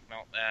we were talking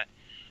about that,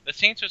 the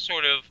Saints are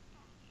sort of,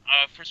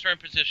 for certain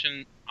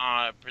positions,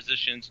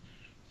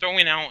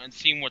 throwing out and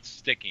seeing what's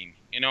sticking.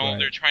 Right.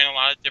 They're trying a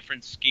lot of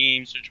different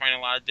schemes. They're trying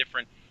a lot of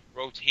different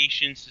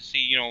rotations to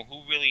see,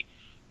 who really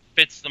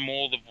fits the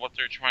mold of what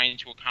they're trying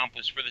to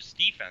accomplish for this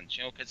defense,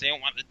 because they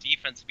don't want the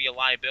defense to be a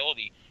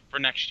liability for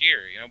next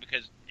year,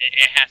 because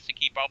it has to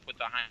keep up with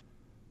the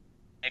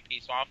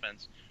high-paced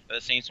offense that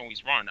the Saints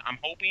always run. I'm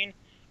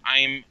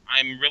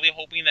really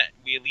hoping that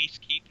we at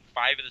least keep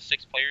 5 of the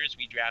 6 players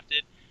we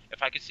drafted.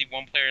 If I could see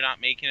one player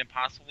not making it,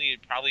 possibly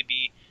it'd probably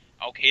be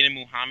Al-Qadim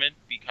Muhammad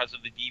because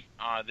of the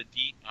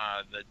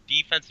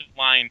defensive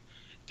line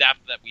depth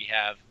that we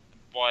have.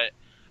 But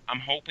I'm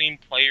hoping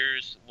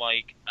players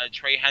like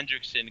Trey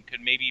Hendrickson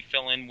could maybe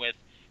fill in with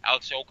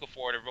Alex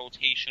Okafor at a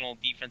rotational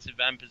defensive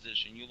end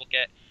position. You look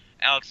at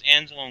Alex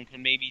Anzalone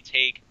could maybe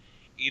take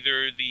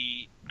either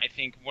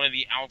one of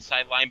the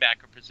outside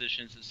linebacker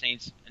positions the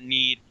Saints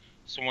need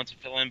someone to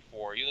fill in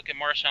for. You look at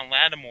Marshawn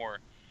Lattimore,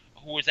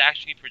 who was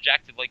actually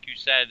projected, like you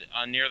said,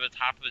 near the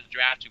top of the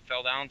draft, who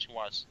fell down to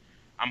us.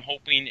 I'm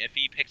hoping if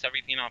he picks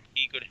everything up,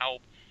 he could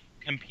help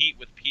compete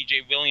with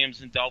P.J.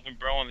 Williams and Delvin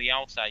Breaux on the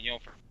outside,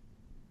 for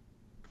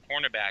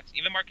cornerbacks.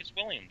 Even Marcus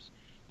Williams,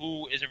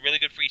 who is a really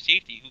good free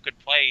safety, who could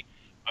play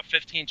a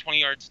 15, 20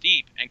 yards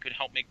deep and could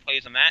help make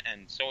plays on that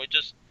end. So it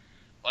just,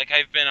 like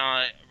I've been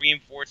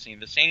reinforcing,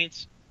 the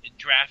Saints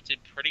drafted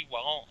pretty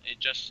well.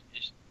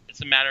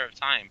 It's a matter of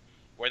time.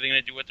 What are they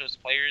going to do with those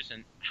players,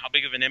 and how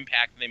big of an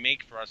impact they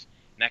make for us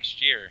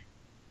next year?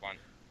 Fun.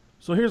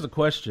 So here's a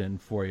question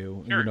for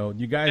you. Sure. You know,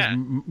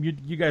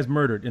 you guys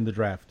murdered in the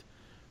draft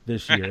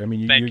this year. I mean,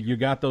 you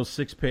got those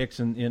 6 picks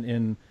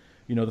in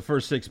the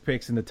first 6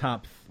 picks in the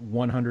top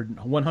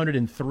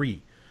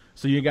 103.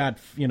 So you got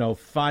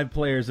 5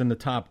 players in the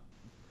top.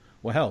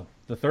 Well, hell,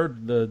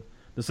 the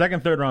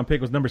second third round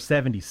pick was number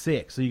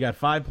 76. So you got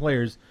 5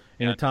 players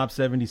in the top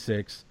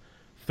 76,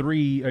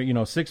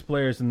 6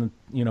 players in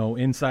the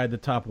inside the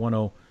top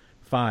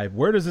 105.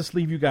 Where does this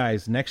leave you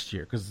guys next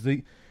year? Because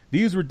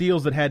these were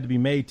deals that had to be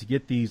made to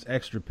get these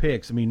extra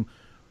picks. I mean,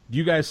 do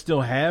you guys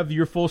still have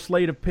your full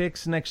slate of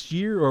picks next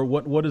year, or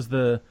what is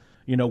the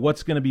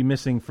what's going to be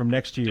missing from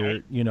next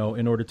year?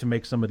 In order to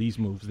make some of these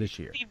moves this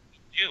year. We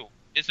do.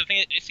 Is the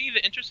thing. See,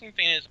 the interesting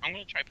thing is, I'm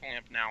going to try pulling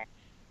up now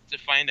to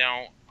find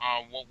out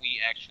what we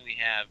actually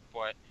have.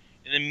 But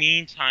in the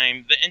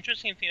meantime, the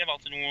interesting thing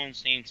about the New Orleans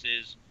Saints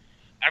is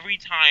every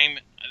time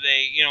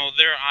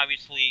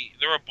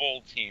they're a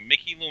bold team.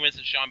 Mickey Loomis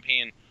and Sean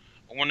Payton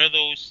are one of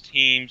those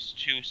teams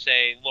to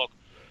say, look,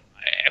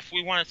 if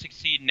we want to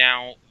succeed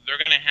now, they're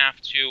going to have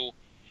to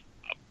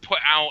put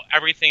out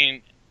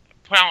everything,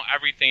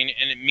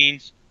 and it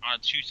means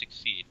to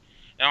succeed.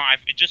 Now,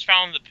 I've just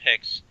found the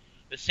picks.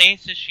 The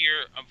Saints this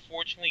year,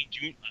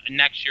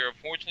 next year,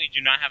 unfortunately,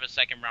 do not have a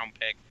second-round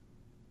pick.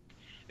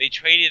 They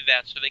traded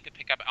that so they could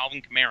pick up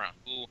Alvin Kamara,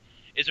 who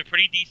is a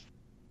pretty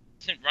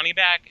decent running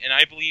back, and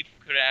I believe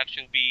could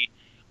actually be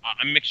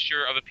a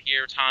mixture of a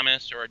Pierre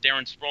Thomas or a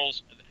Darren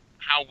Sproles,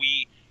 how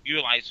we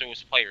utilize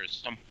those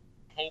players. So I'm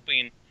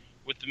hoping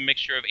with the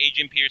mixture of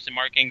Adrian Peterson,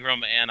 Mark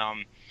Ingram, and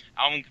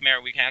Alvin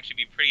Kamara, we can actually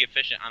be pretty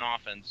efficient on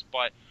offense.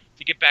 But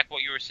to get back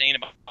what you were saying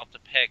about the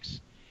picks,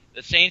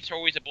 the Saints are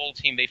always a bold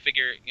team. They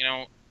figure,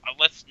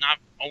 let's not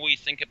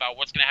always think about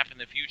what's going to happen in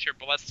the future,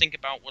 but let's think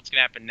about what's going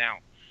to happen now.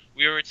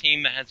 We are a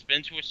team that has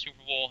been to a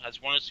Super Bowl,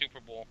 has won a Super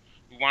Bowl.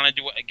 We want to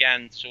do it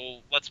again,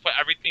 so let's put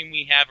everything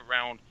we have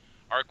around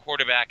our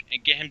quarterback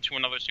and get him to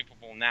another Super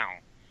Bowl now.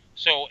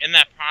 So in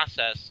that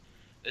process,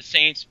 the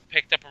Saints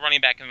picked up a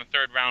running back in the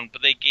 3rd round,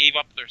 but they gave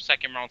up their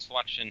 2nd-round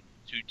selection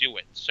to do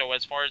it. So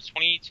as far as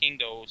 2018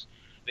 goes,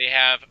 they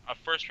have a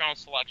 1st-round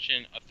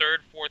selection, a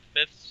 3rd, 4th,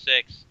 5th,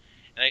 6th,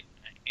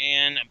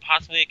 and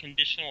possibly a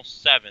conditional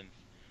 7th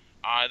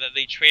that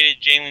they traded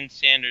Jalen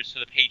Sanders to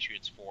the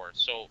Patriots for.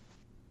 So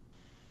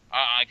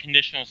a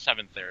conditional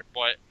 7th there.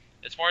 But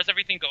as far as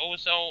everything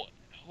goes, though,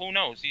 who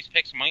knows? These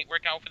picks might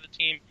work out for the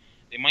team.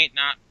 They might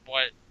not.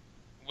 But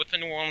with the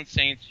New Orleans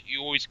Saints,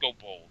 you always go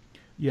bold.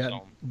 Yeah,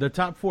 So, the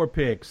top 4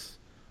 picks,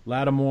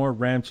 Lattimore,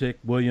 Ramczyk,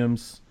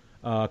 Williams,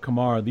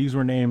 Kamara, these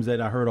were names that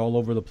I heard all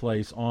over the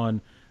place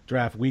on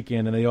draft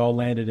weekend, and they all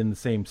landed in the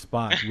same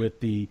spot with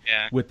the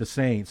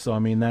Saints. So I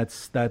mean,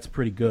 that's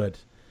pretty good.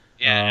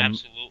 yeah,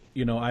 absolutely.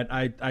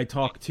 I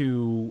talked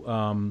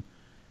to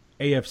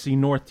AFC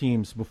North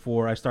teams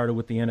before I started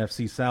with the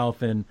NFC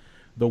South, and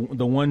the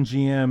one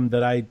GM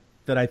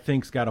that I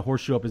think's got a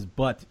horseshoe up his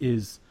butt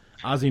is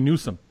Ozzie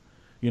Newsome.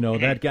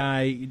 That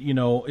guy,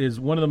 is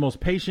one of the most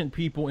patient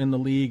people in the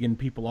league, and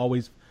people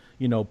always,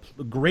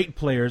 great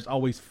players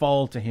always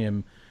fall to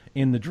him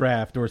in the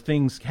draft, or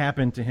things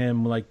happen to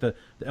him like the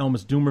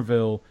Elmas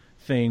Dumervil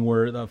thing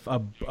where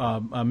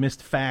a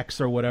missed fax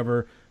or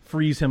whatever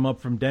frees him up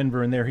from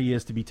Denver, and there he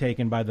is to be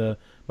taken by the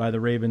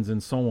Ravens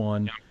and so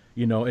on.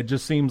 Yeah. It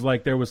just seems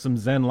like there was some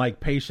Zen-like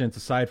patience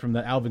aside from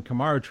the Alvin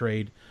Kamara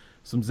trade,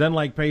 some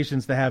Zen-like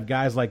patience to have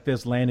guys like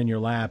this land in your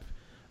lap.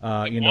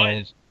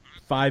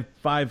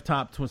 Five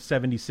top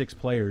 76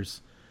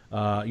 players,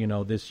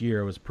 this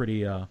year was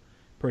pretty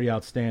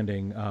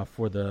outstanding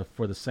for the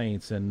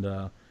Saints,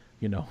 and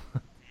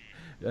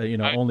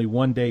only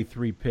 1 day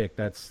 3 pick.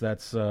 That's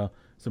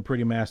some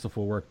pretty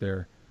masterful work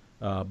there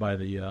by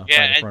the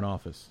front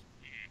office.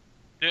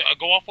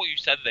 Go off what you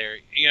said there.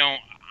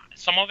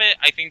 Some of it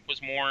I think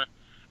was more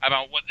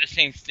about what the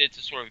Saints did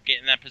to sort of get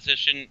in that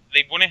position.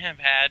 They wouldn't have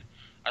had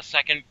a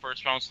second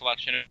first-round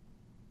selection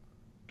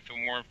if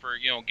it weren't for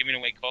giving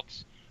away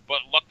Cooks.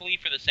 But luckily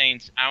for the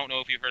Saints, I don't know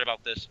if you've heard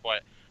about this,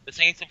 but the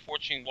Saints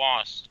unfortunately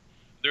lost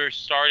their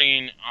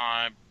starting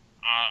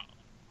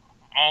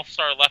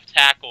all-star left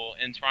tackle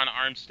in Teron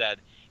Armstead.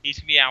 He's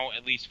going to be out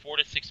at least 4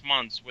 to 6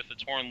 months with a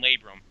torn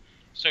labrum.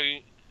 So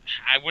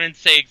I wouldn't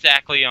say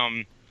exactly,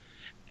 I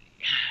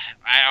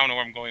don't know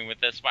where I'm going with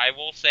this, but I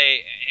will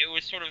say it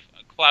was sort of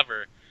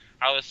clever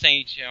how the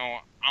Saints,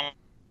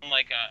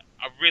 like a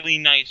really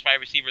nice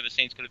wide receiver the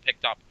Saints could have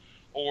picked up,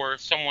 or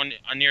someone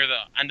near the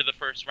end of the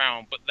 1st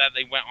round, but that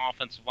they went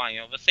offensive line.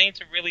 The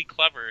Saints are really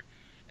clever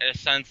in a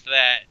sense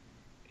that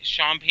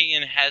Sean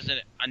Payton has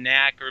a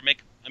knack, or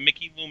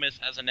Mickey Loomis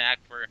has a knack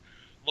for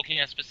looking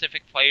at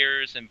specific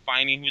players and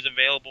finding who's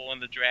available in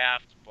the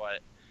draft.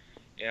 But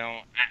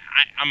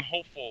I'm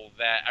hopeful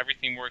that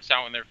everything works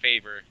out in their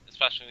favor,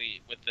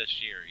 especially with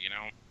this year.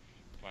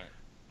 But,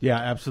 yeah,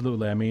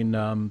 absolutely. I mean,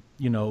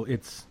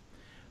 it's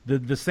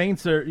the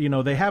Saints are,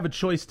 they have a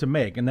choice to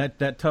make, and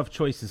that tough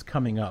choice is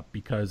coming up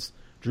because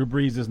Drew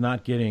Brees is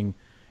not getting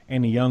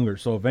any younger.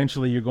 So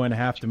eventually you're going to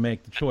have to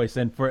make the choice.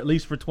 And for at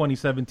least for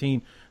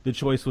 2017, the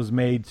choice was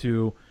made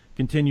to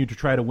continue to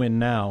try to win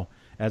now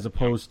as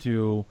opposed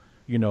to,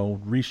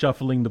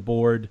 reshuffling the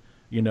board,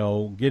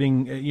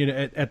 getting,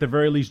 at the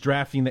very least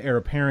drafting the heir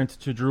apparent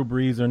to Drew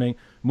Brees, or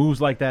moves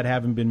like that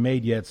haven't been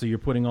made yet. So you're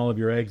putting all of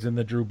your eggs in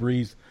the Drew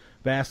Brees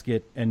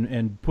basket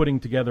and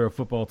putting together a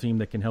football team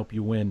that can help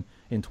you win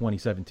in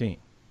 2017.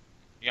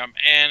 Yeah,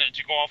 and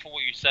to go off of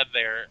what you said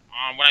there,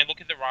 when I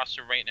look at the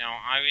roster right now,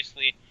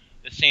 obviously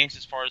the Saints,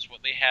 as far as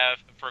what they have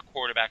for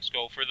quarterbacks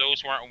go, for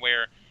those who aren't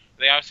aware,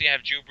 they obviously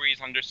have Drew Brees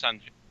under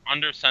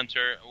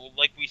center.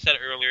 Like we said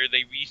earlier,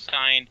 they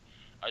re-signed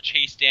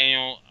Chase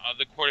Daniel,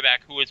 the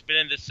quarterback who has been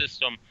in this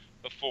system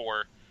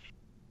before.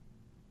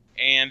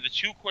 And the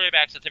two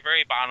quarterbacks at the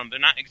very bottom, they're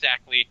not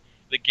exactly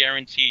the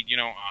guaranteed,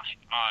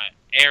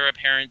 heir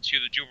apparent to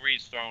the Drew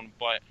Brees throne,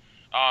 but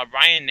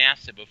Ryan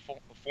Nassib, a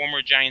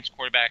former Giants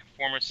quarterback,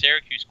 former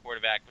Syracuse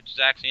quarterback, which is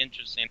actually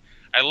interesting.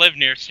 I live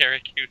near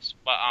Syracuse,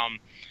 but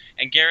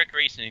and Garrett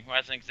Grayson, who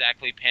hasn't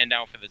exactly panned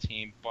out for the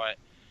team, but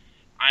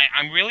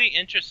I'm really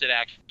interested,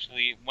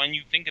 actually, when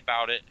you think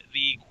about it,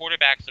 the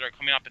quarterbacks that are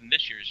coming up in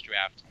this year's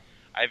draft.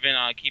 I've been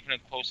keeping a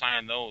close eye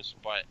on those,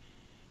 but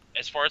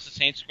as far as the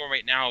Saints go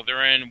right now,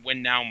 they're in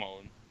win now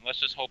mode. Let's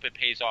just hope it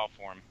pays off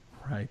for them.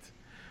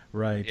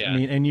 Right. Yeah. I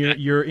mean, and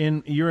you're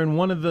in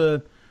one of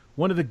the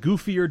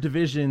goofier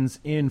divisions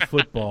in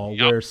football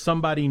Yep. where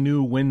somebody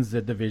new wins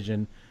the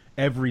division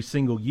every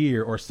single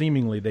year, or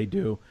seemingly they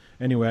do.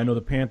 Anyway, I know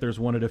the Panthers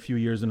won it a few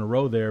years in a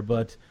row there,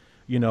 but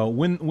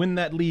when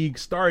that league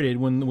started,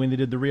 when they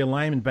did the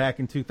realignment back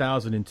in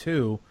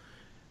 2002,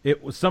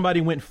 it was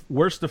somebody went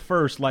worst to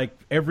first like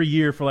every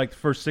year for like the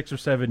first 6 or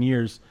 7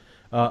 years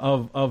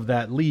of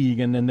that league,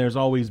 and then there's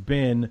always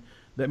been.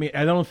 I mean,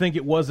 I don't think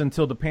it was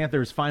until the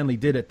Panthers finally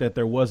did it that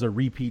there was a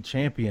repeat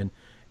champion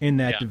in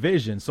that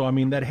division. So I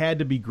mean, that had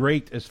to be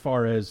great as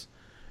far as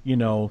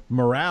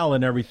morale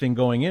and everything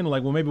going in.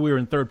 Like, well, maybe we were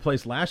in third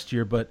place last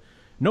year, but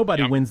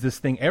nobody wins this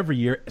thing every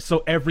year,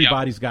 so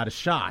everybody's got a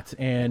shot.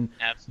 And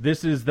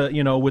this is the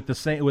with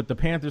the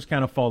Panthers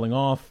kind of falling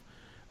off,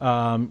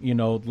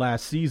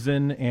 last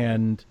season,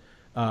 and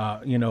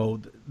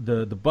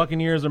the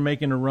Buccaneers are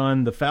making a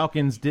run. The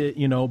Falcons did,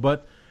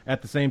 but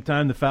at the same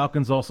time, the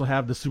Falcons also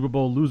have the Super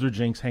Bowl loser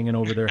jinx hanging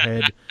over their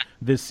head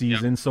this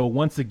season. So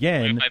once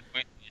again,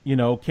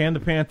 can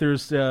the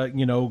Panthers,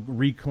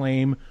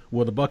 reclaim?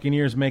 Will the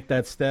Buccaneers make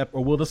that step,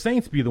 or will the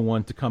Saints be the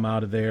one to come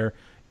out of there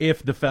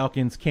if the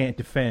Falcons can't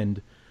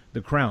defend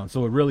the crown?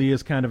 So it really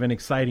is kind of an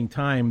exciting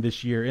time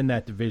this year in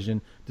that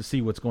division to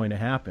see what's going to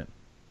happen.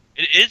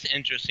 It is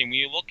interesting. When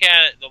you look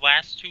at the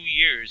last 2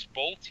 years,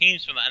 both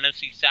teams from the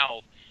NFC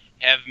South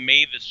have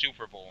made the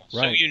Super Bowl.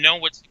 Right.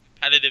 So it's a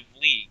competitive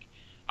league,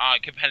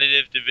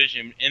 competitive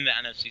division in the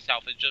NFC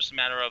South. It's just a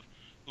matter of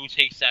who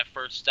takes that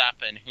first step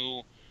and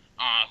who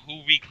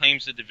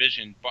reclaims the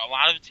division. But a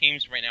lot of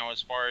teams right now,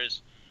 as far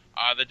as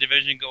the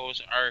division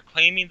goes, are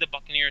claiming the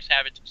Buccaneers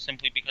have it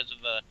simply because of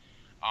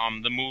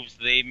the moves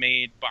they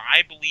made. But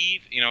I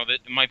believe, that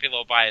it might be a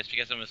little biased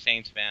because I'm a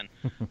Saints fan.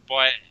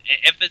 But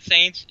if the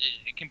Saints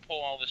can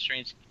pull all the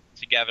strings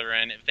together,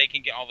 and if they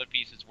can get all the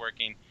pieces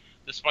working,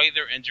 despite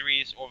their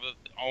injuries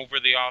over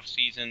the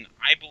offseason,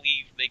 I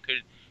believe they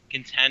could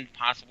contend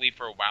possibly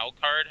for a wild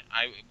card.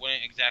 I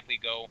wouldn't exactly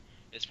go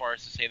as far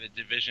as to say the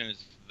division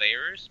is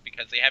theirs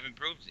because they haven't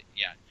proved it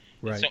yet.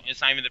 Right. So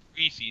it's not even the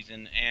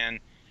preseason, and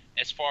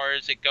as far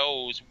as it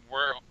goes,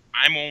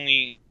 I'm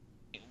only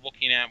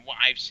looking at what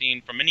I've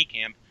seen from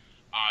minicamp,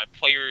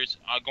 players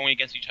going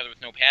against each other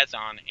with no pads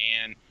on,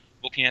 and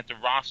looking at the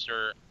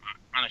roster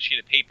on a sheet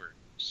of paper.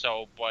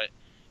 So, but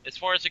as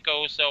far as it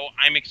goes, though,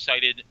 I'm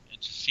excited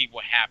to see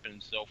what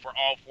happens, though, for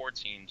all 4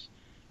 teams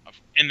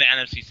in the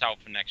NFC South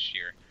for next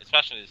year,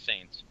 especially the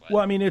Saints. But.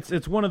 Well, I mean,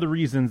 it's one of the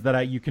reasons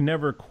that you can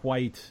never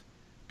quite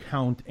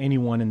count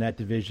anyone in that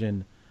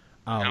division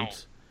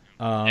out.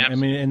 No. I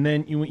mean, and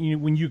then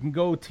when you can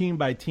go team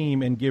by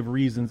team and give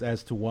reasons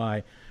as to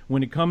why.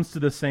 When it comes to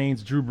the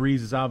Saints, Drew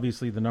Brees is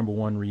obviously the number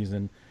one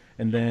reason.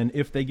 And then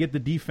if they get the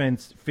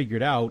defense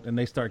figured out and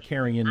they start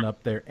carrying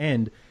up their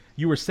end,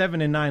 you were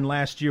 7-9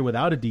 last year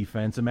without a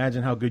defense.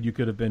 Imagine how good you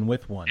could have been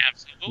with one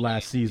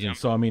last season. Yeah.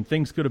 So, I mean,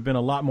 things could have been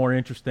a lot more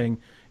interesting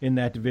in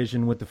that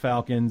division with the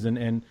Falcons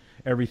and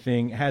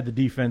everything had the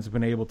defense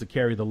been able to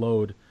carry the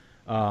load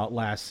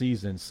last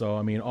season. So,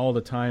 I mean, all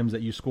the times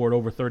that you scored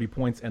over 30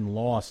 points and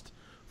lost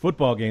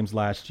football games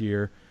last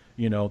year,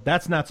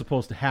 that's not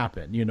supposed to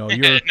happen.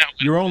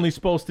 You're only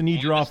supposed to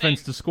need your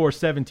offense to score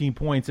 17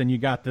 points, and you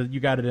got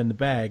it in the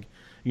bag.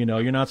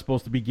 You're not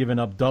supposed to be giving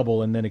up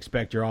double and then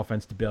expect your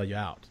offense to bail you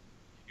out.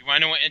 You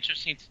want to know an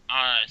interesting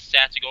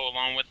stat to go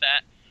along with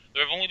that?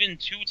 There have only been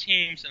 2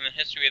 teams in the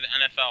history of the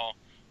NFL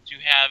to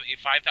have a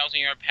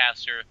 5,000-yard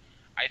passer.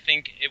 I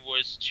think it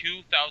was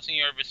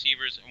 2,000-yard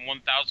receivers and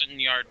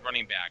 1,000-yard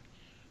running back.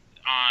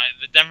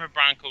 The Denver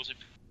Broncos a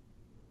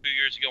few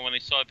years ago when they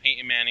saw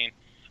Peyton Manning,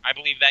 I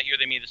believe that year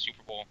they made the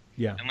Super Bowl.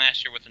 and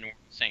last year with the New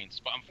Orleans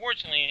Saints. But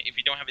unfortunately, if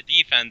you don't have a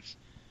defense,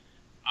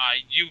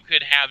 you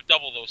could have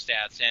double those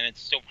stats, and it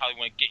still probably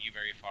wouldn't get you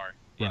very far.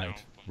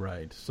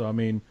 Right. So, I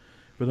mean,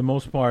 for the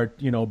most part,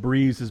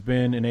 Breeze has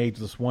been an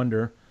ageless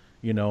wonder.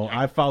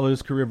 I followed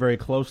his career very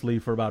closely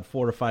for about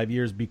 4 to 5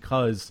 years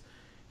because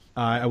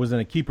I was in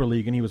a keeper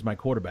league, and he was my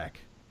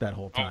quarterback that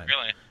whole time.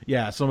 Oh, really?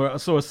 Yeah,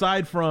 so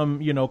aside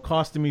from,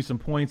 costing me some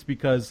points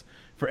because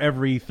for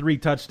every 3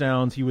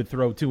 touchdowns he would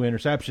throw 2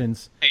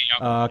 interceptions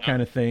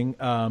kind of thing,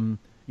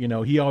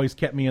 he always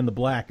kept me in the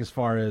black as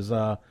far as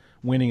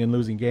winning and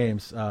losing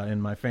games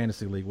in my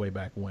fantasy league way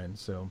back when.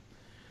 So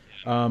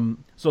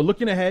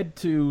looking ahead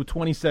to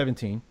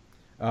 2017,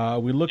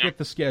 we look at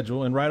the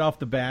schedule, and right off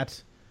the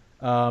bat,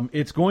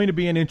 it's going to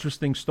be an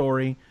interesting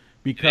story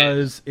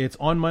because it's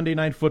on Monday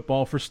Night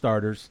Football for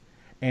starters,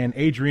 and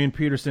Adrian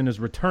Peterson is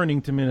returning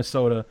to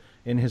Minnesota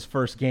in his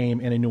first game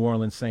in a New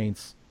Orleans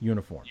Saints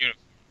uniform.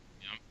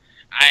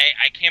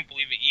 I can't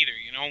believe it either.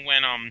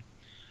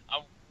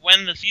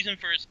 When the season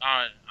first,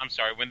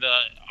 when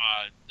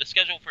the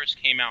schedule first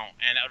came out,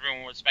 and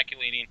everyone was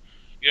speculating,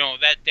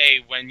 that day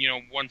when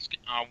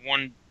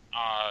one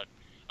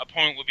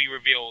opponent would be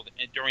revealed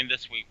during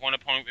this week, one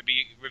opponent would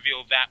be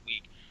revealed that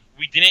week.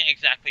 We didn't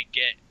exactly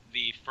get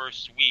the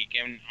first week,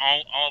 and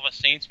all of us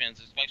Saints fans,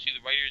 especially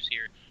the writers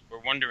here, were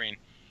wondering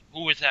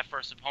who is that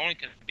first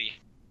opponent going to be.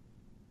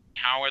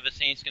 How are the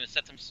Saints going to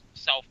set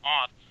themselves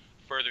off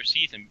for their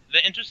season?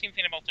 The interesting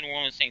thing about the New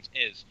Orleans Saints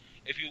is,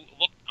 if you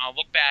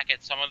look back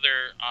at some of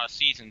their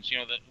seasons,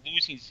 the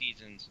losing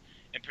seasons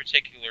in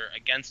particular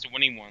against the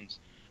winning ones,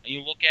 and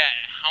you look at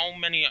how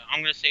many,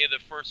 I'm going to say, of the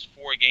first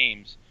 4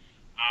 games,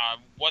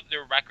 what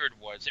their record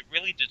was, it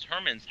really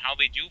determines how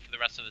they do for the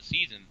rest of the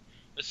season.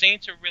 The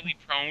Saints are really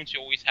prone to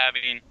always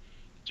having,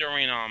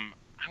 during, I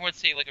would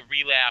say, like a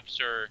relapse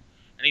or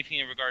anything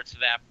in regards to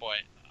that, but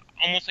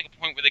almost like a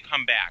point where they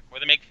come back, where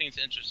they make things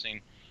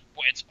interesting.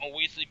 But it's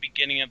always the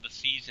beginning of the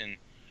season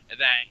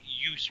that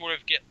you sort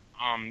of get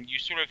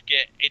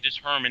a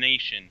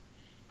determination,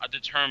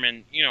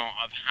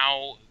 of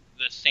how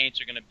the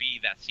Saints are going to be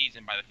that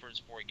season by the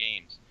first 4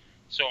 games.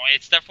 So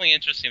it's definitely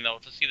interesting, though,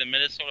 to see the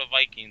Minnesota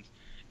Vikings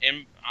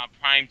in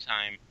prime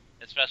time,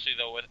 especially,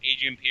 though, with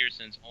Adrian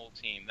Peterson's old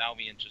team. That'll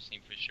be interesting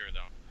for sure,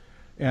 though.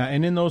 Yeah,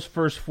 and in those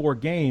first 4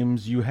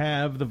 games, you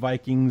have the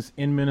Vikings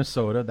in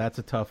Minnesota. That's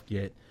a tough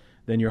get.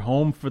 Then you're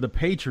home for the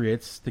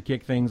Patriots to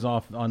kick things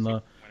off on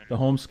the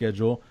home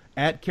schedule,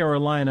 at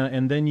Carolina,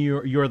 and then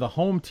you're the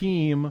home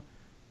team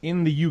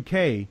in the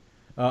UK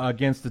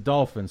against the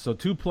Dolphins. So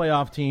 2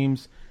 playoff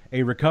teams,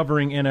 a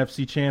recovering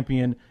NFC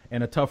champion,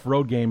 and a tough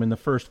road game in the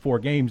first 4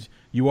 games.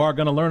 You are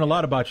going to learn a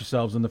lot about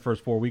yourselves in the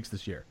first 4 weeks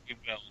this year. We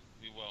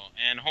will.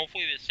 And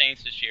hopefully the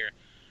Saints this year.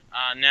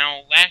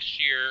 Now, last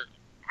year,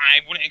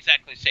 I wouldn't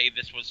exactly say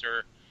this was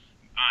their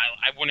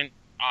I wouldn't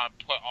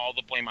put all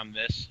the blame on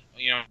this.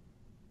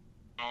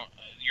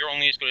 You're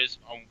only as good as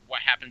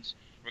what happens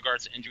in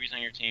regards to injuries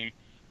on your team.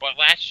 But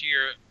last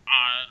year,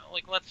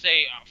 let's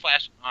say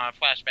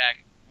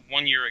flashback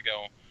 1 year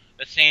ago,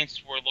 the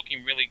Saints were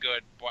looking really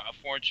good, but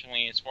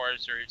unfortunately, as far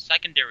as their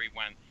secondary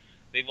went,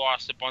 they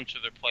lost a bunch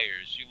of their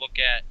players. You look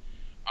at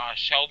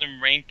Sheldon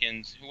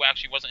Rankins, who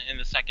actually wasn't in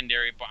the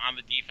secondary, but on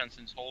the defense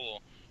in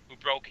total, who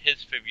broke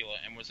his fibula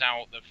and was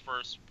out the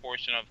first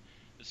portion of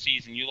the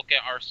season. You look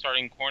at our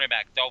starting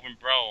cornerback, Delvin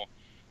Breaux.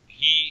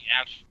 He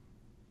actually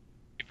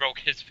broke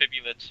his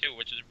fibula too,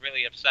 which is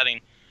really upsetting.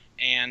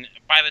 And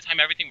by the time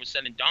everything was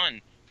said and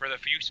done, for the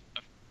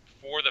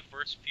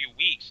first few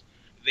weeks,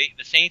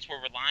 the Saints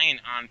were relying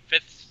on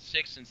 5th,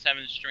 6th, and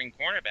 7th string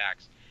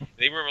cornerbacks.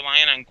 They were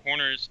relying on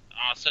corners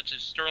such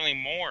as Sterling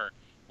Moore,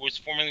 who was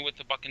formerly with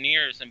the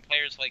Buccaneers, and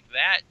players like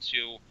that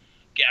to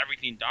get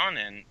everything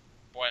done.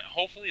 But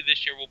hopefully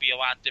this year will be a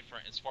lot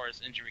different as far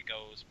as injury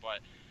goes.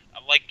 But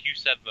like you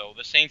said, though,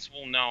 the Saints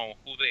will know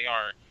who they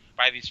are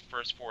by these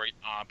first 4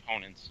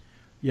 opponents.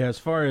 Yeah, as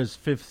far as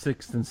 5th,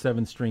 6th, and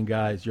 7th string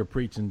guys, you're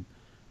preaching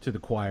to the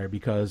choir,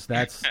 because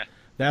that's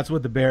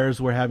what the Bears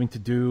were having to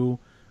do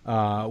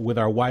with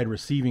our wide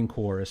receiving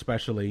core,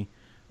 especially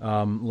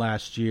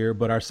last year.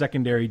 But our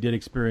secondary did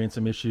experience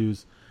some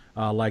issues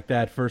like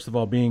that. First of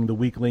all, being the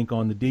weak link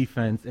on the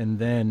defense, and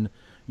then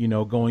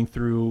going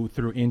through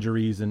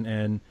injuries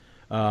and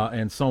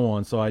so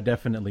on. So I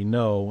definitely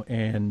know.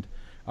 And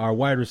our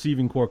wide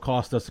receiving core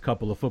cost us a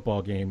couple of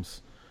football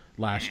games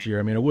last year.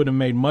 I mean, it wouldn't have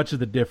made much of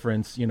the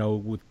difference,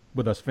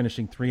 with us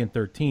finishing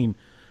 3-13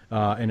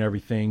 and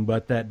everything.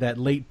 But that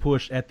late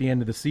push at the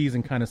end of the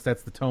season kind of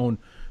sets the tone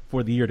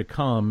for the year to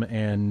come,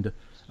 and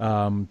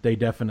they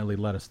definitely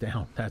let us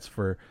down. That's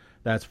for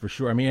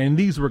sure. I mean, and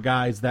these were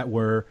guys that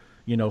were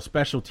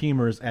special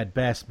teamers at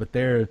best, but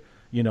they're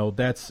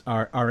that's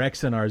our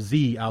X and our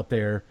Z out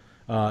there,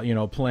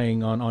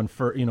 playing on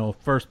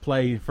first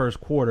play,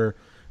 first quarter.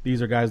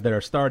 These are guys that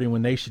are starting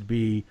when they should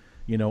be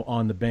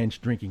on the bench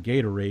drinking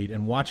Gatorade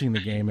and watching the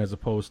game, as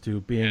opposed to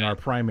being our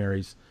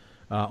primaries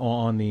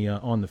on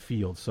the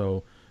field.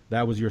 So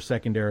that was your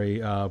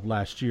secondary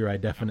last year. I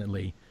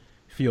definitely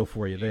feel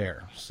for you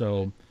there.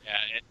 So yeah,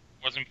 it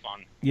wasn't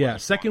fun. Yeah,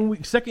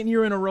 second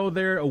year in a row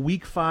there, a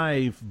Week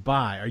 5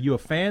 bye. Are you a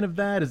fan of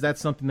that? Is that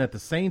something that the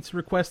Saints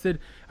requested?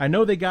 I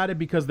know they got it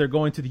because they're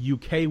going to the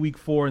UK Week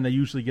 4, and they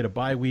usually get a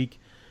bye week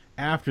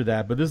after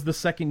that. But this is the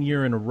second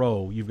year in a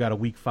row you've got a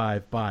Week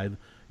 5 bye.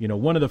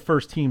 One of the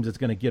first teams that's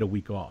going to get a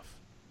week off.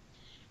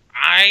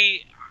 I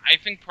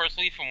think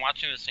personally, from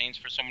watching the Saints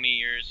for so many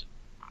years,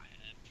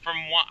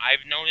 from what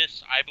I've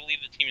noticed, I believe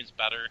the team is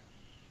better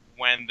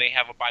when they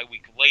have a bye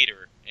week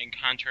later, and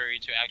contrary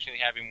to actually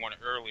having one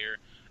earlier.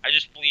 I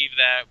just believe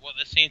that what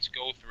the Saints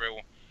go through,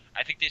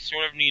 I think they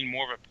sort of need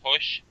more of a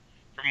push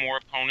for more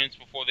opponents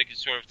before they can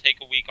sort of take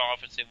a week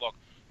off and say, look,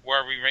 where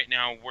are we right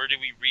now? Where do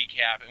we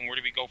recap, and where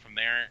do we go from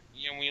there?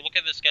 When you look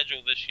at the schedule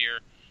this year,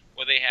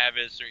 what they have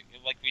is,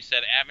 like we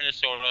said, at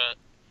Minnesota,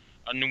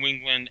 New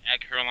England,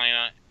 at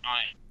Carolina,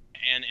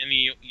 and in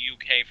the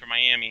UK for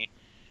Miami.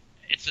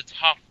 It's a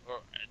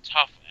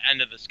tough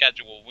end of the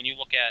schedule. When you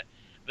look at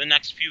the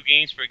next few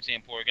games, for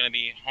example, are going to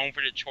be home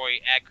for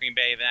Detroit, at Green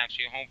Bay, then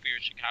actually home for your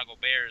Chicago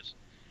Bears.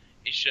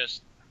 It's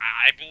just,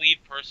 I believe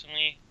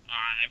personally,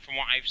 from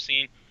what I've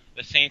seen,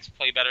 the Saints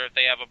play better if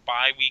they have a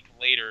bye week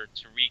later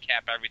to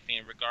recap everything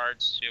in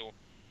regards to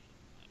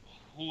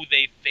who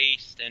they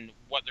faced and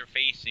what they're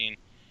facing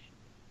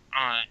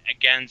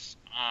against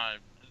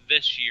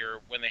this year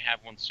when they have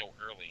one so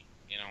early.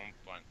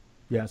 But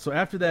yeah. So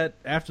after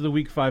the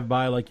Week 5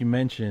 bye, like you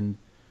mentioned.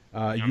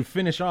 You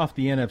finish off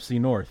the NFC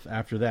North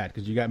after that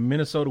because you got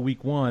Minnesota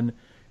Week 1,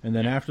 and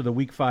then after the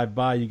Week 5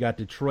 bye, you got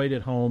Detroit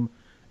at home,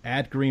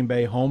 at Green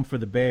Bay, home for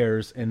the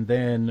Bears, and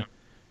then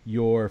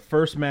your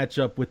first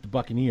matchup with the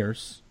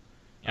Buccaneers,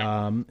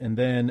 and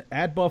then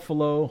at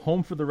Buffalo,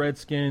 home for the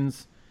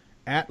Redskins,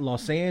 at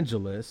Los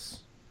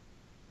Angeles,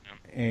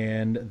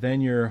 and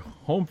then you're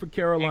home for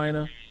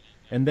Carolina,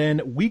 and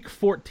then Week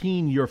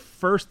 14, your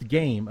first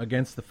game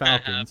against the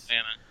Falcons,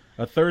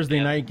 a Thursday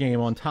night game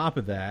on top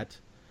of that.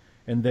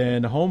 And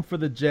then home for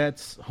the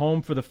Jets,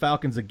 home for the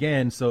Falcons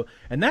again.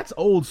 And that's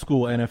old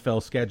school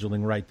NFL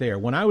scheduling right there.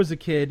 When I was a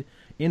kid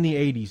in the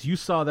 80s, you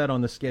saw that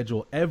on the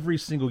schedule every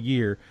single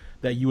year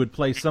that you would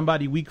play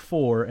somebody Week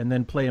 4 and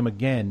then play them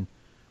again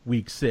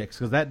Week 6.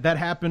 Because that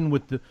happened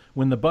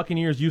when the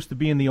Buccaneers used to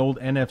be in the old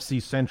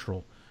NFC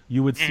Central.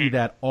 You would see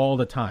that all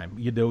the time.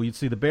 You'd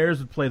see the Bears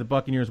would play the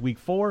Buccaneers Week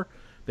 4.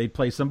 They'd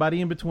play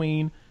somebody in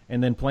between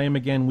and then play them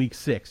again Week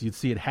 6. You'd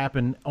see it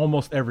happen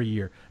almost every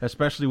year,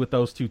 especially with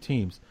those two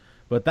teams.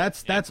 But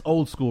that's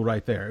old school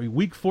right there.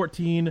 Week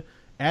 14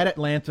 at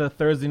Atlanta,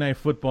 Thursday Night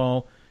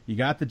Football, you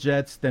got the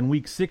Jets. Then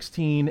Week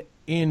 16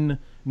 in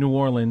New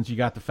Orleans, you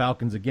got the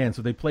Falcons again.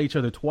 So they play each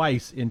other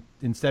twice in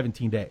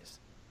 17 days.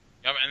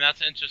 Yep, and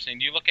that's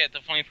interesting. You look at the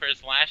funny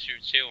players last year,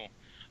 too.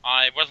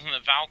 It wasn't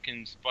the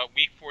Falcons, but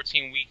Week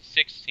 14, Week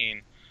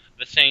 16,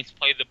 the Saints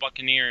played the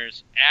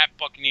Buccaneers at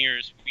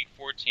Buccaneers Week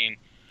 14,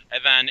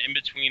 and then in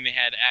between they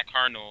had at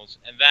Cardinals,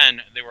 and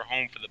then they were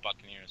home for the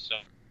Buccaneers. So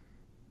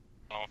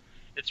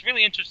it's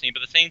really interesting, but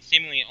the Saints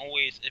seemingly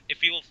always, it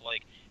feels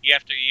like year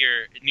after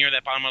year, near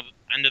that bottom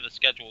end of the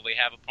schedule, they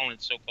have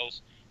opponents so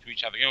close to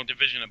each other,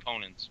 division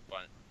opponents.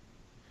 But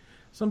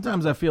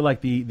sometimes I feel like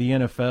the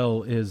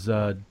NFL is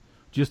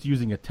just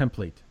using a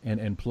template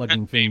and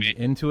plugging things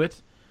into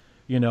it,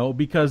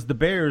 because the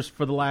Bears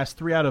for the last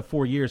 3 out of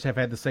 4 years have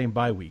had the same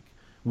bye week.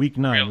 Week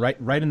 9, really?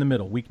 right in the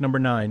middle, week number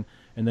 9,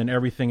 and then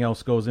everything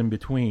else goes in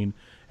between.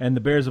 And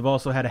the Bears have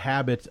also had a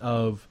habit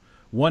of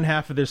one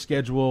half of their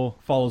schedule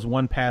follows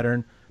one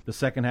pattern, the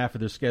second half of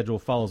their schedule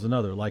follows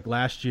another. Like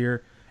last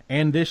year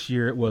and this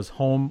year, it was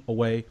home,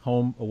 away,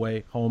 home,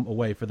 away, home,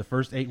 away for the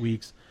first 8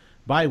 weeks,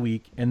 bye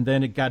week, and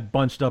then it got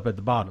bunched up at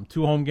the bottom.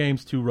 2 home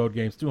games, 2 road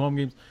games, 2 home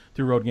games,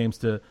 2 road games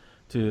to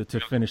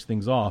finish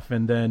things off.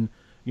 And then,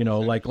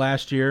 like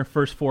last year,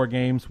 first 4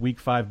 games, week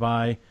 5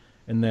 bye,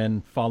 and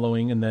then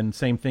following, and then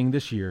same thing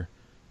this year.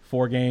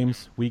 4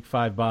 games, week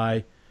 5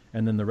 bye,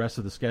 and then the rest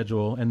of the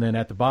schedule. And then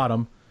at the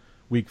bottom,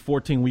 week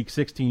 14, week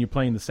 16, you're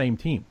playing the same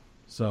team.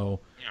 So,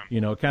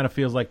 it kind of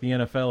feels like the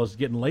NFL is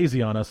getting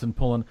lazy on us and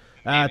pulling,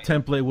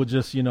 template will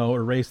just,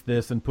 erase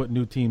this and put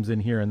new teams in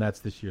here, and that's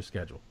this year's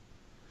schedule.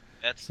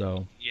 Yeah,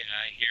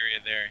 I hear you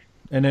there.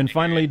 And then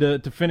finally,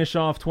 to finish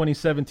off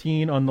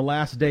 2017 on the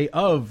last day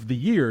of the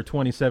year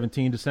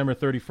 2017, December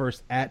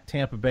 31st at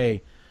Tampa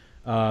Bay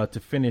to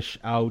finish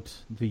out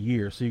the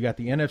year. So you got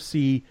the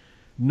NFC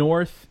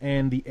North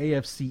and the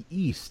AFC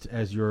East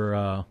as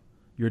your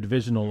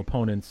divisional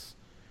opponents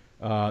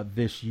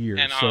this year.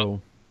 And,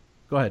 so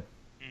go ahead.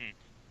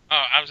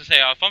 I was going to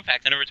say, fun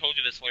fact, I never told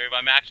you this, Larry, but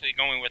I'm actually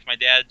going with my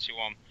dad to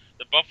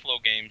the Buffalo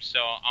game, so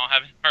I'll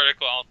have an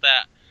article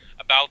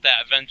about that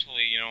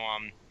eventually,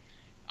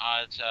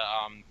 to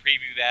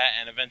preview that,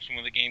 and eventually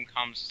when the game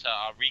comes to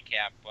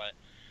recap. But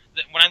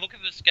when I look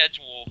at the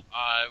schedule,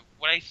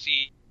 what I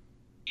see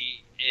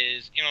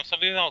is,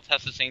 something that will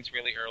test the Saints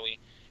really early,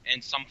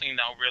 and something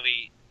that will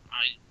really,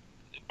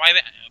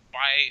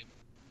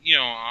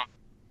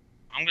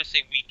 I'm going to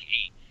say week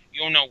 8,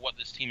 you'll know what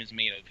this team is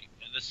made of.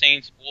 The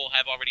Saints will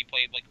have already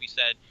played, like we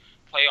said,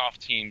 playoff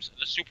teams.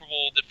 The Super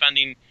Bowl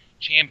defending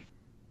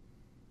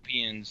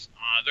champions,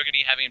 they're going to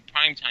be having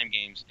primetime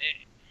games.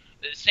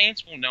 the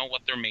Saints will know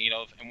what they're made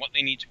of and what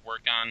they need to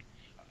work on,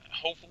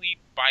 hopefully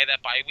by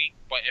that bye week,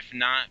 but if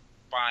not,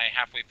 by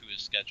halfway through the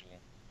schedule,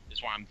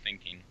 is what I'm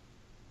thinking.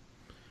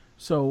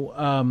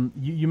 So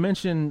you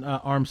mentioned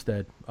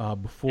Armstead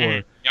before.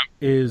 Yep.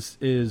 Is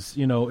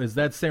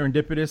that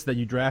serendipitous that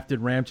you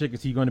drafted Ramczyk?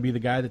 Is he going to be the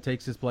guy that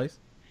takes his place?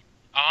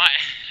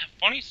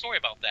 Funny story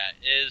about that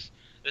is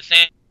the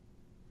Saints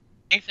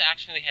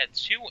actually had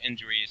 2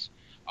 injuries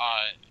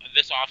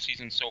this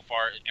offseason so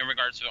far in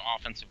regards to the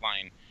offensive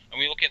line. And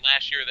we look at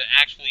last year that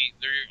actually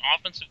their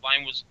offensive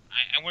line was,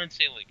 I wouldn't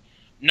say like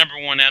number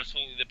one,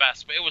 absolutely the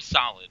best, but it was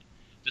solid.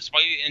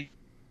 Despite the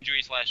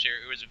injuries last year,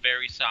 it was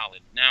very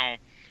solid. Now,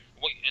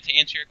 to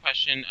answer your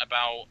question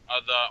about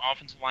the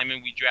offensive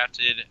lineman we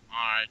drafted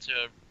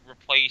to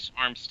replace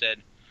Armstead,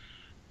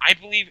 I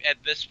believe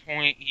at this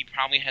point he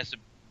probably has the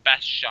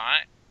best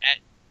shot at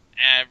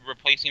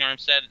replacing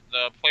Armstead.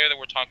 The player that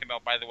we're talking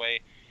about, by the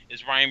way,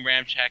 is Ryan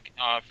Ramczyk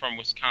from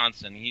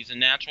Wisconsin. He's a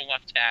natural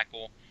left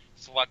tackle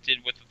selected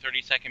with the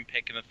 32nd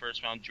pick in the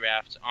first round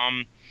draft.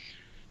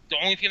 The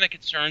only thing that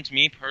concerns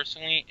me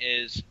personally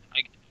is,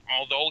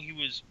 although he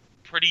was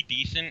pretty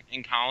decent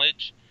in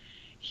college,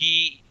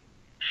 he's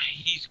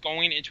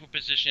going into a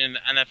position in the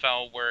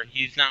NFL where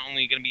he's not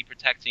only going to be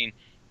protecting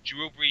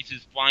Drew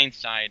Brees' blind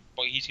side,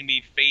 but he's going to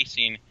be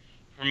facing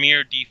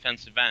premier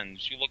defensive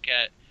ends. You look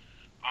at,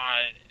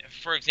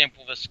 for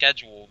example, the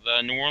schedule.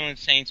 The New Orleans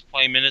Saints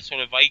play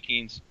Minnesota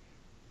Vikings.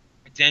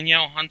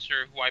 Danielle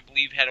Hunter, who I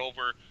believe had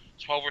over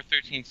 12 or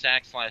 13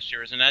 sacks last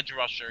year, is an edge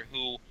rusher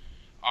who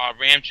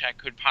Ramczyk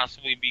could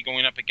possibly be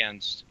going up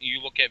against.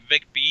 You look at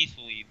Vic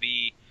Beasley,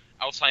 the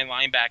outside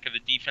linebacker, the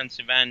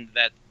defensive end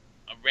that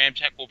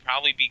Ramczyk will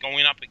probably be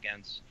going up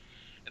against.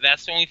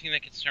 That's the only thing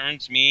that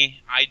concerns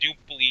me. I do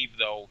believe,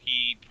 though,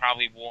 he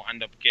probably will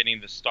end up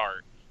getting the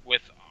start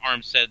with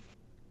Armstead's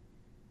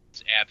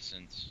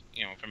absence,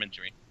 from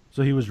injury.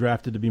 So he was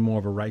drafted to be more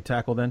of a right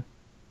tackle then?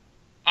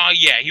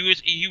 Yeah, he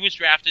was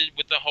drafted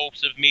with the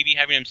hopes of maybe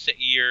having him sit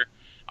a year.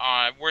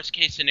 Worst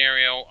case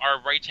scenario,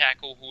 our right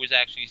tackle, who was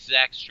actually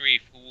Zach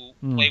Strief, who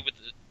played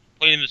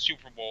in the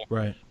Super Bowl.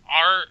 Right.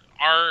 Our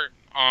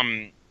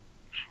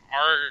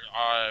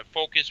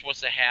focus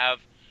was to have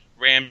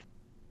Ramczyk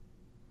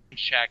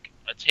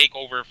take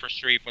over for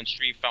Strief when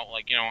Strief felt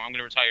like, I'm going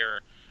to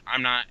retire.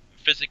 I'm not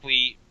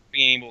physically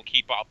being able to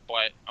keep up.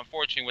 But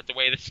unfortunately, with the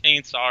way the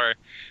Saints are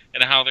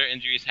and how their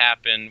injuries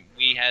happen,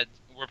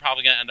 we're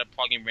probably going to end up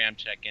plugging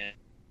Ramczyk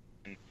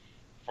in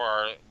for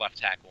our left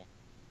tackle.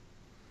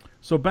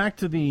 So back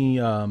to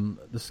the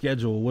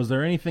schedule. Was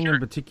there anything in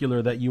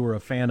particular that you were a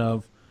fan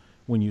of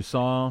when you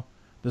saw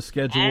the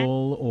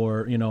schedule,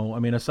 or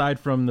aside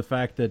from the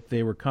fact that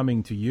they were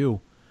coming to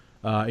you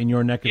in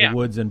your neck of the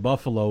woods in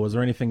Buffalo, was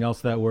there anything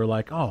else that were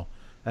like, oh,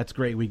 that's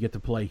great, we get to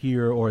play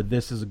here, or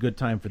this is a good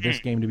time for this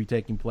game to be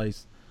taking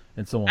place,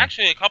 and so on?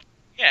 Actually, a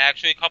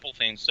couple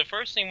things. The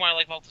first thing what I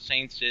like about the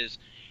Saints is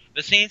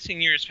the Saints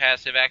in years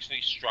past have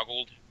actually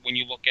struggled when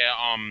you look at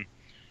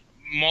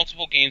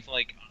multiple games,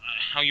 like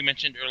how you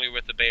mentioned earlier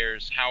with the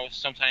Bears, how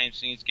sometimes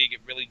things get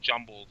really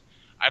jumbled.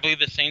 I believe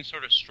the Saints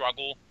sort of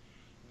struggle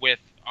with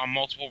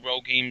multiple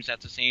road games at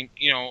the same,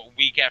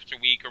 week after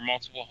week, or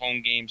multiple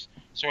home games.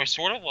 So I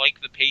sort of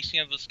like the pacing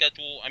of the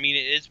schedule. I mean,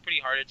 it is pretty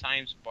hard at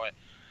times, but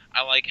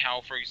I like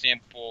how, for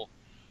example,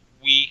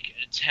 week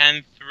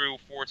 10 through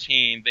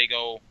 14, they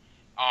go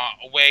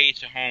away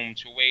to home,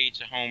 to away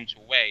to home, to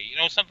away.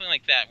 Something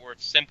like that, where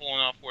it's simple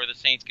enough where the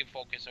Saints can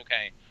focus,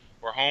 okay,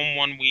 we're home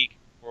 1 week,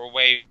 we're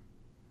away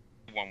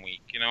 1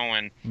 week,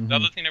 and the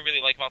other thing I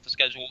really like about the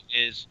schedule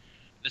is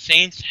the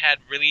Saints had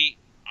really,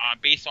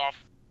 based off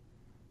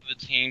the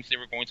teams they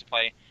were going to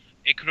play,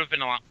 it could have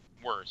been a lot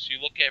worse.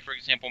 You look at, for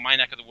example, my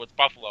neck of the woods,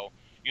 Buffalo.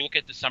 You look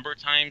at December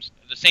times,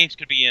 the Saints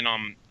could be in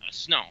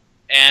snow.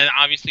 And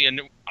obviously a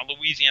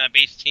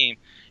Louisiana-based team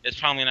is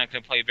probably not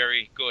going to play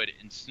very good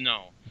in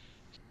snow.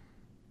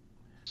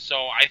 So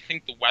I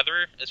think the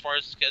weather, as far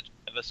as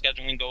the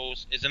scheduling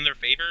goes, is in their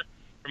favor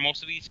for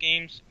most of these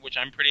games, which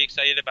I'm pretty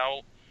excited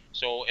about.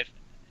 So if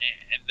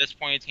at this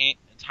point in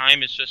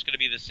time, it's just going to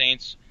be the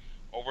Saints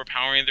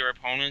overpowering their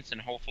opponents and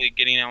hopefully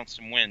getting out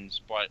some wins.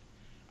 But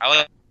I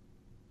like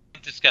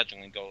the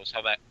scheduling goes,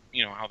 how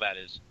that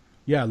is.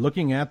 Yeah,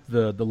 looking at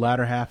the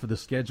latter half of the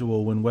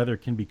schedule, when weather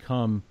can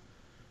become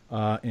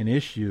an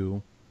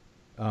issue,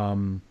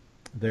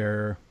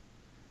 they're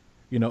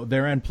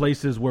in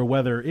places where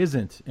weather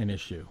isn't an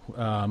issue.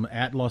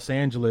 At Los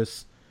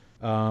Angeles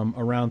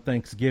around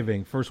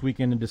Thanksgiving, first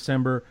weekend in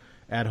December,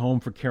 at home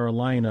for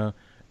Carolina,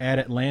 at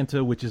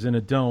Atlanta, which is in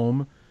a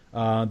dome.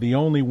 The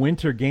only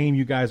winter game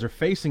you guys are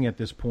facing at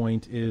this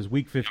point is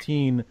Week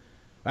 15.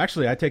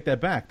 Actually, I take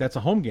that back. That's a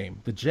home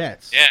game, the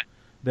Jets. Yeah.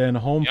 Then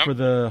home for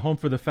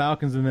the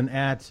Falcons, and then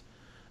at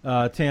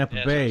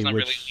Tampa Bay. So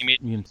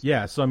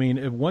So I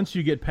mean, once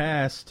you get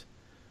past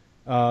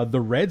the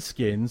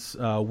Redskins,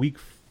 week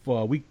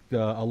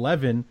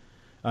 11,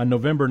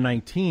 November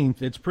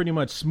 19th, it's pretty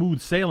much smooth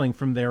sailing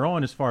from there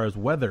on as far as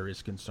weather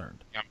is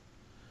concerned. Yep.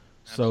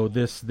 So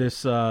this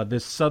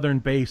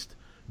southern-based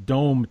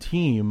dome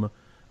team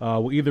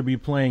will either be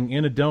playing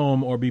in a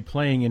dome or be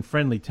playing in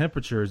friendly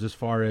temperatures as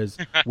far as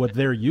what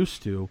they're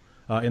used to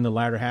in the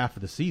latter half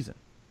of the season.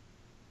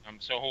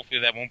 So hopefully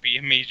that won't be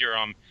a major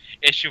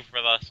issue for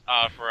us.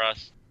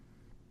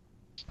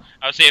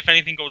 I would say if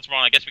anything goes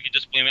wrong, I guess we could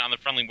just blame it on the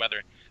friendly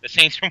weather. The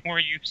Saints are more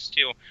used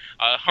to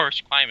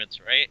harsh climates,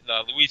 right?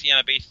 The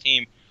Louisiana-based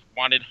team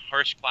wanted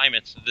harsh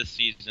climates this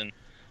season.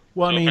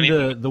 Well, so I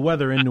mean, the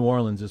weather in New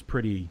Orleans is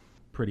pretty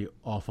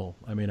awful.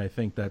 I mean, I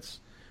think that's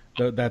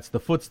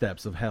the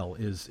footsteps of hell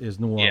is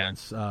New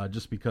Orleans,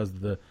 just because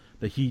of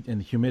the heat and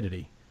the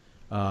humidity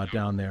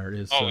down there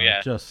is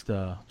just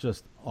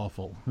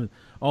awful.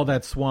 All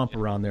that swamp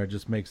around there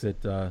just makes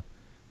it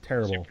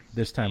terrible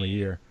this time of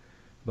year.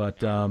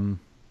 But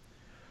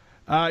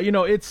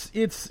it's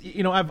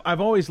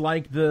I've always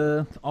liked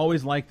the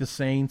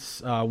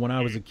Saints. When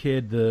I was a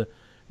kid, the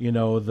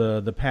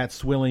Pat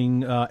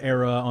Swilling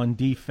era on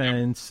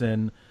defense,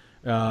 and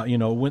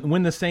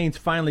when the Saints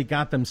finally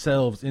got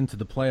themselves into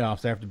the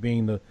playoffs after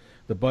being the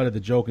butt of the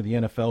joke of the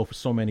NFL for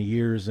so many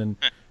years, and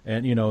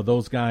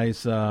those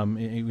guys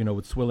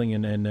with Swilling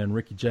and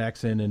Ricky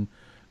Jackson, and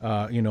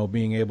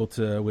being able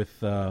to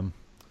with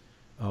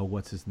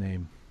what's his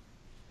name,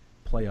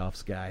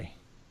 playoffs guy,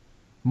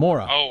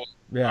 Mora.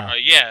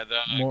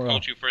 The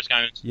coach who first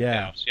got into the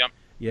playoffs. Yep.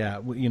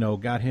 Yeah,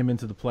 got him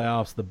into the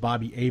playoffs, the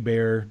Bobby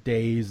Hebert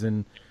days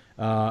and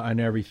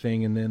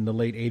everything, and then the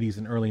late '80s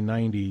and early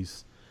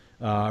 '90s.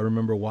 I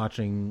remember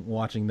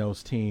watching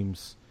those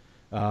teams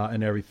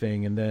and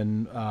everything, and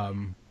then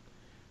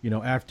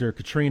after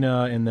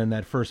Katrina, and then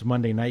that first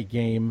Monday night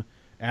game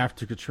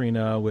after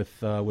Katrina with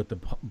the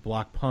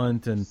block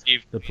punt and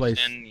Steve the place,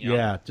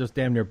 just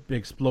damn near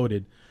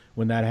exploded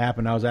when that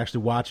happened. I was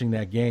actually watching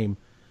that game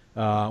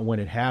when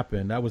it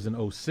happened. That was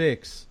in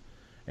 '06,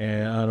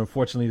 and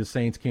unfortunately the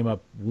Saints came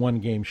up one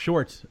game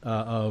short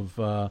of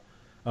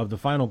the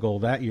final goal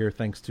that year,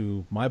 thanks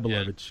to my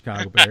beloved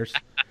Chicago Bears.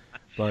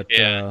 But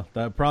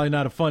that probably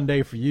not a fun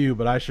day for you,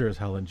 but I sure as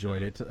hell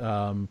enjoyed it.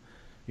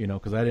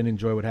 Because I didn't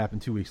enjoy what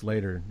happened 2 weeks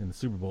later in the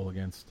Super Bowl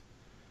against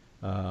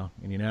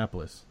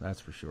Indianapolis.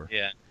 That's for sure.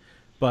 Yeah.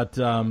 But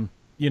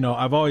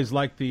I've always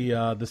liked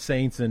the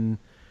Saints, and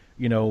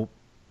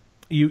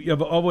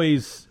you've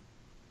always,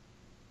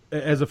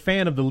 as a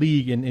fan of the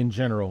league in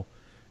general,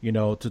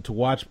 to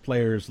watch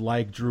players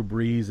like Drew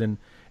Brees and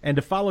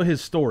to follow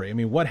his story. I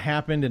mean, what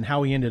happened and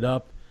how he ended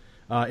up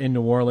in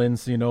New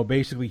Orleans.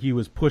 Basically he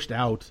was pushed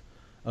out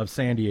of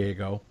San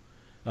Diego.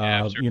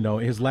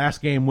 His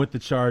last game with the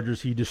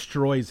Chargers, he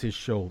destroys his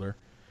shoulder,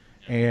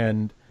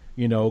 and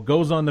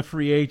goes on the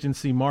free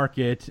agency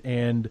market,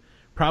 and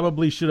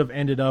probably should have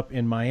ended up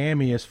in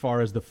Miami as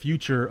far as the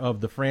future of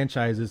the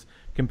franchises,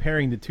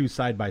 comparing the two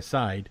side by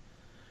side.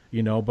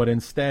 But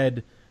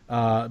instead,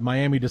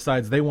 Miami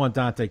decides they want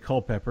Dante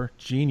Culpepper.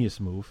 Genius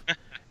move.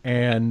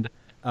 And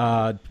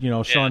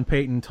Sean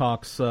Payton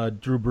talks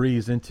Drew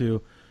Brees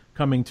into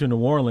coming to New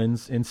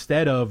Orleans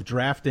instead of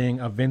drafting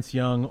a Vince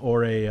Young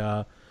or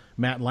a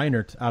Matt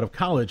Leinart out of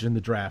college in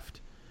the draft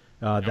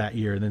that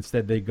year. And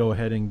instead they go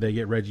ahead and they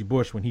get Reggie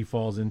Bush when he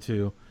falls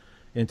into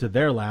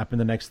their lap. And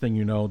the next thing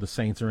you know, the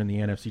Saints are in the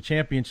NFC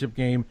Championship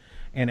game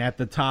and at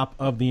the top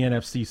of the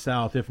NFC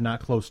South, if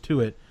not close to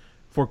it,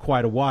 for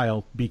quite a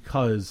while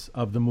because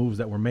of the moves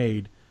that were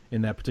made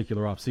in that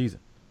particular offseason.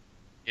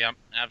 Yep,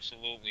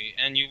 absolutely.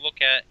 And you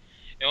look at,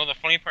 the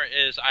funny part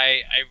is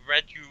I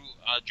read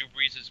Drew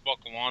Brees' book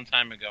a long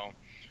time ago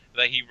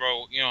that he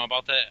wrote,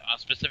 about the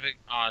specific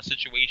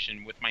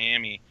situation with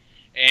Miami.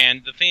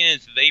 And the thing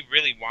is, they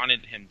really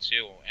wanted him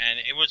too. And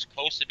it was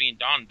close to being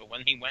done, but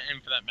when he went in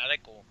for that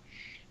medical,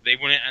 they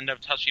wouldn't end up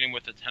touching him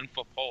with a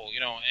 10-foot pole.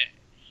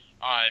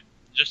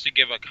 Just to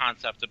give a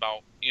concept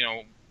about,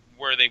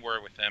 where they were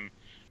with him.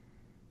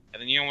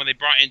 And then, when they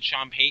brought in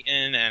Sean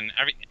Payton and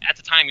at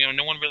the time,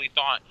 no one really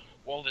thought,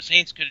 well, the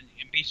Saints could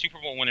be Super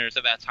Bowl winners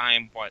at that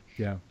time, but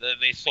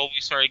they slowly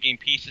started getting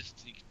pieces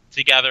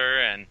together,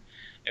 and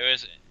it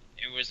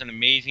was an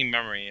amazing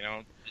memory,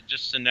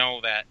 just to know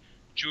that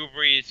Drew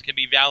Brees could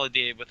be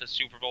validated with a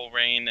Super Bowl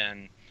reign,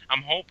 and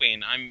I'm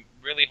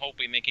really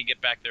hoping they can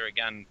get back there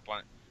again,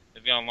 but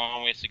they've got a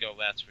long ways to go,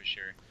 that's for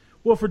sure.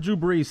 Well, for Drew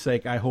Brees'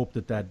 sake, I hope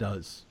that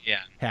does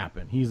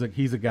happen. He's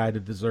a guy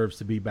that deserves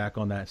to be back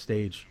on that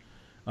stage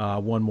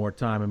one more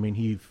time. I mean,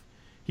 he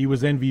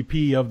was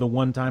MVP of the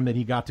one time that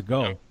he got to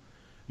go,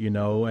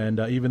 and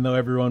even though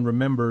everyone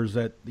remembers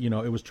that,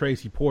 it was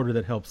Tracy Porter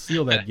that helped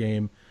seal that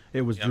game,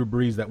 it was Drew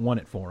Brees that won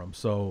it for him.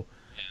 So,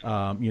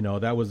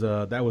 that was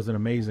an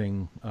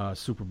amazing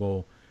Super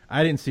Bowl.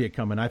 I didn't see it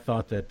coming. I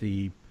thought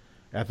the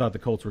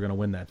Colts were going to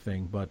win that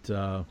thing, but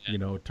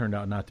it turned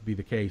out not to be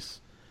the case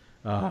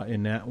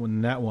in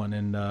that one.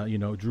 And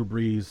Drew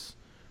Brees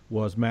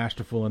was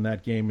masterful in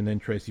that game, and then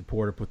Tracy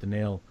Porter put the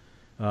nail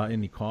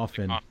in the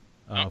coffin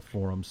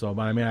for him. So,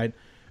 but I mean,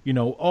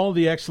 all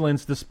the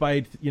excellence,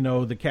 despite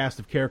the cast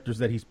of characters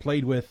that he's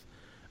played with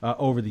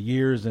over the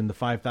years and the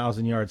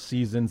 5,000-yard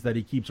seasons that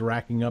he keeps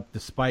racking up,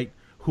 despite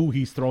who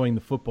he's throwing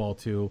the football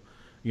to,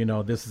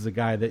 this is a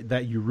guy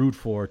that you root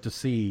for to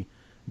see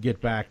get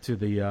back to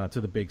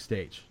the big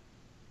stage.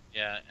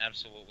 Yeah,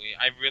 absolutely.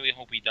 I really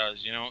hope he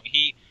does. You know,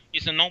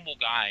 he's a noble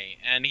guy,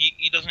 and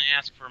he doesn't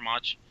ask for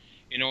much.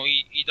 You know,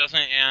 he doesn't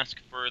ask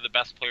for the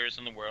best players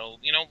in the world.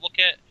 You know, look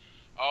at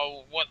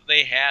what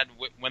they had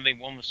when they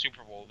won the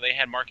Super Bowl. They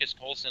had Marcus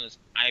Colston, as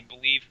I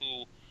believe,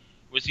 who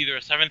was either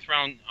a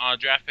seventh-round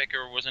draft pick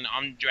or was an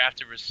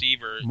undrafted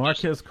receiver.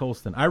 Marquez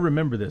Colston. I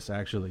remember this,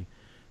 actually.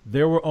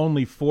 There were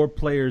only 4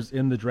 players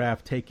in the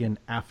draft taken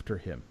after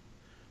him.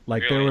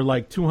 Like, Really? there were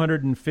like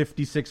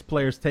 256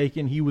 players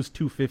taken. He was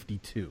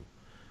 252.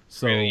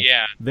 So Really?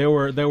 Yeah. there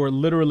were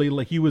literally,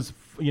 like, he was,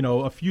 you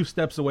know, a few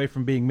steps away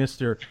from being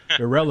Mr.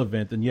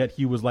 Irrelevant, and yet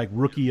he was like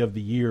Rookie of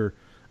the Year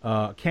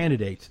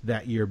candidate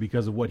that year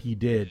because of what he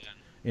did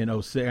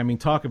in 06. I mean,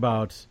 talk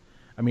about,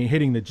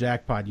 hitting the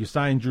jackpot. You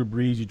sign Drew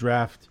Brees, you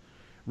draft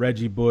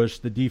Reggie Bush,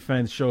 the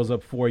defense shows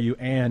up for you,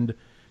 and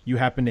you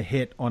happen to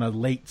hit on a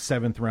late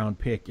 7th-round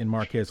pick in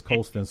Marquez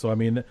Colston. So, I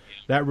mean,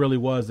 that really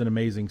was an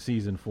amazing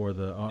season for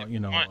the,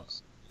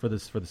 for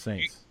the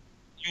Saints.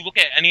 You look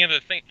at any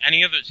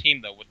other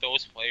team though, with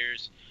those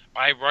players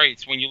by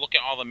rights. When you look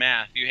at all the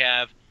math, you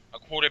have a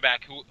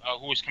quarterback who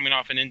was coming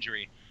off an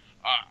injury,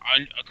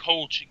 a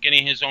coach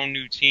getting his own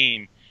new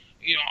team.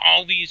 You know,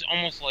 all these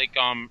almost like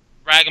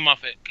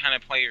ragamuffin kind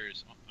of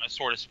players,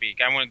 so to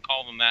speak. I wouldn't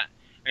call them that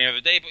any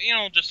other day, but you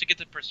know, just to get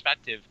the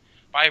perspective,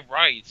 by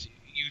rights,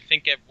 you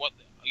think what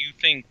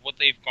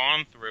they've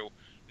gone through,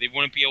 they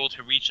wouldn't be able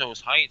to reach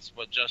those heights,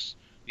 but just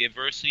the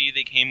adversity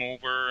they came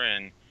over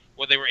and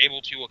what they were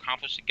able to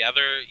accomplish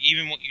together.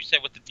 Even what you said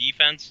with the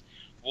defense,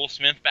 Will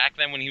Smith back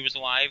then when he was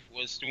alive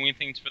was doing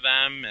things for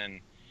them, and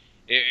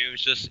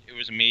it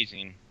was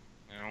amazing,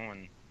 you know.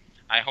 And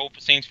I hope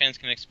Saints fans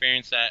can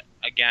experience that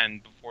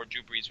again before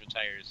Drew Brees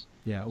retires.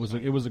 Yeah, it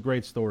was a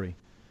great story,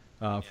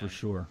 for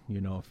sure.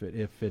 You know,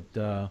 if it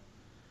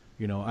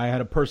you know, I had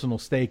a personal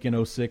stake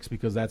in 06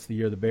 because that's the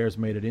year the Bears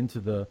made it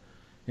into the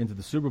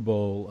Super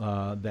Bowl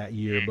that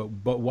year.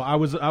 But I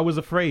was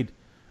afraid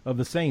of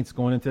the Saints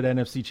going into the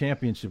NFC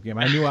Championship game.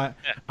 I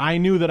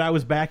knew that I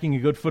was backing a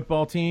good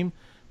football team,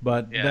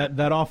 but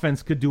that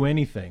offense could do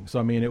anything. So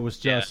I mean, it was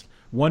just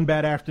one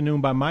bad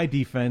afternoon by my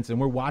defense, and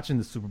we're watching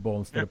the Super Bowl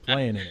instead of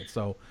playing in it.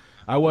 So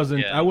I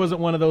wasn't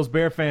one of those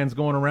Bear fans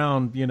going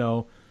around, you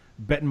know,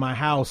 betting my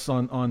house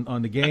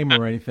on the game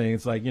or anything.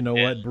 It's like, you know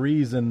what,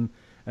 Breeze and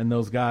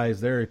those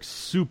guys, they're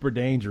super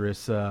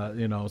dangerous,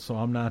 you know, so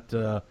I'm not,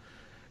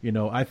 you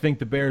know, I think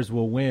the Bears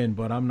will win,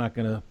 but I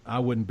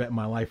wouldn't bet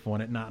my life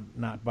on it,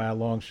 not by a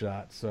long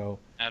shot. So,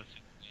 Absolutely.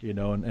 You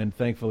know, and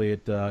thankfully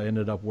it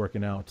ended up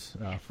working out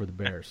for the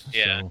Bears.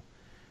 Yeah. So,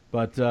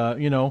 but,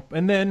 you know,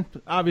 and then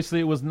obviously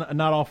it was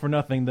not all for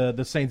nothing.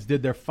 The Saints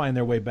did find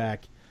their way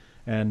back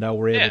and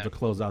were able to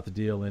close out the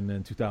deal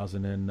in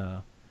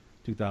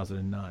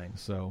 2009.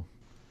 So,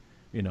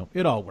 you know,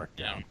 it all worked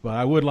out. But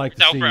I would like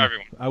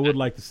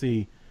to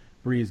see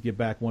Breeze get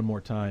back one more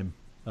time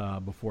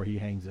before he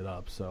hangs it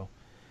up. So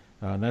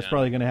and that's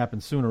probably going to happen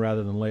sooner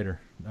rather than later.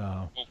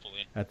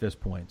 Hopefully. At this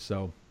point.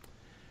 So,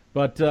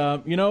 but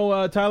you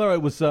know, Tyler,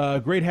 it was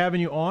great having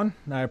you on.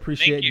 I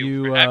appreciate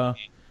you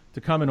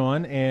to coming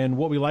on. And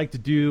what we like to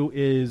do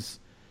is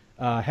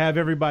have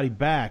everybody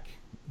back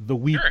the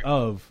week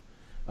of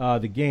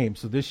the game.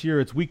 So this year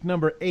it's week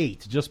number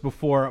 8, just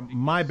before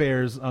my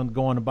Bears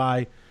go on to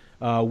bye.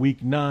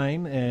 Week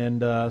 9,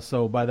 and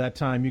so by that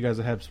time you guys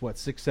will have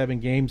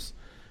 6-7 games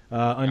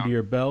under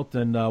your belt,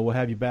 and we'll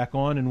have you back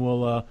on, and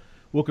we'll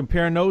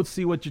compare notes,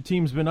 see what your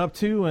team's been up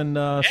to, and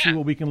see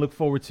what we can look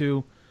forward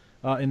to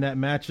in that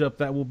matchup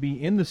that will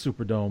be in the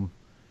Superdome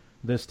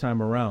this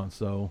time around.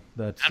 So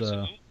that's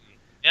absolutely.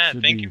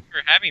 Thank you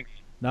for having me.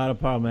 Not a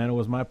problem, man. It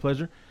was my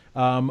pleasure.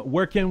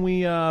 Where can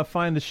we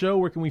find the show?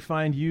 Where can we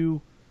find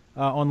you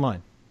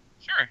online?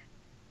 Sure.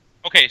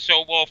 Okay,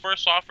 so, well,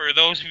 first off, for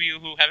those of you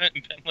who haven't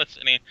been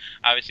listening,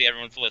 obviously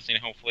everyone's listening,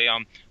 hopefully.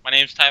 My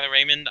name's Tyler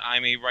Raymond.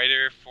 I'm a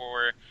writer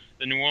for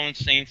the New Orleans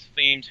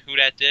Saints-themed Who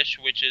Dat Dish,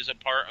 which is a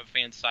part of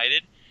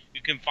FanSided.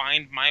 You can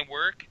find my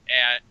work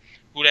at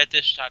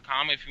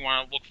whodatdish.com. If you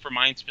want to look for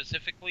mine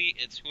specifically,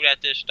 it's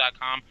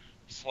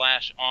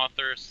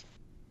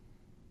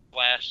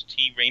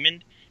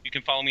whodatdish.com/author/T-Raymond. You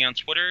can follow me on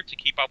Twitter to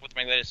keep up with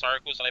my latest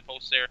articles that I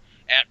post there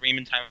at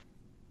Raymond Tyler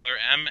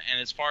M.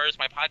 And as far as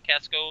my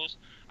podcast goes,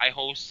 I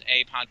host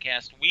a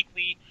podcast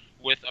weekly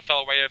with a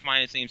fellow writer of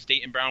mine. His name's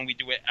Dayton Brown. We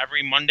do it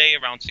every Monday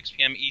around 6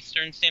 p.m.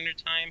 Eastern Standard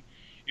Time.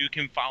 You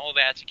can follow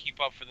that to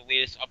keep up for the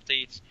latest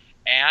updates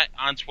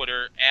on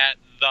Twitter at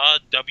the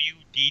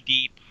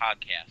WDD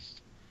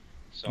Podcast.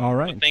 So, all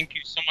right. Thank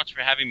you so much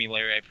for having me,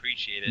 Larry. I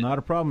appreciate it. Not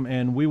a problem.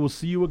 And we will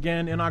see you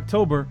again in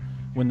October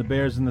when the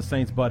Bears and the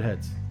Saints butt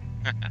heads.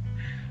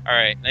 All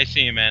right. Nice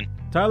seeing you, man.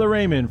 Tyler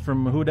Raymond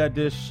from Who Dat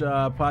Dish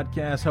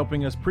podcast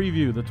helping us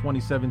preview the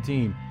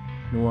 2017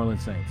 New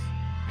Orleans Saints.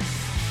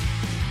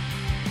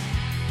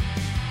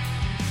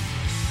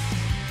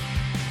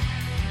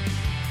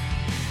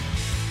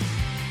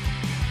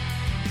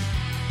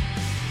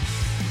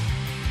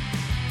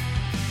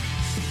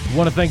 I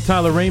want to thank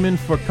Tyler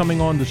Raymond for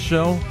coming on the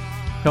show,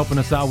 helping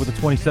us out with the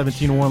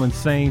 2017 New Orleans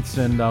Saints,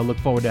 and look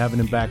forward to having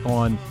him back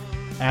on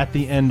at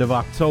the end of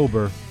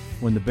October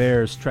when the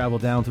Bears travel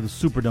down to the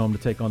Superdome to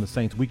take on the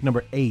Saints. Week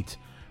number 8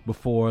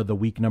 before the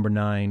week number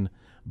 9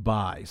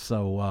 bye.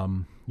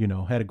 So,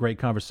 had a great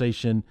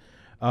conversation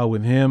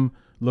with him.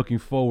 Looking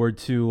forward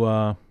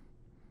to,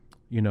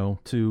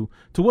 to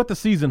what the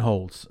season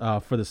holds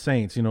for the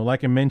Saints.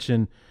 Like I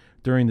mentioned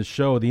during the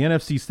show, the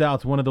NFC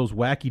South is one of those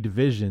wacky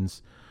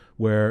divisions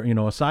where,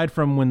 aside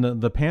from when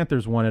the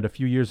Panthers won it a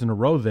few years in a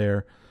row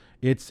there,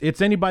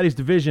 it's anybody's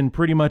division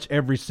pretty much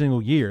every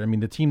single year. I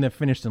mean, the team that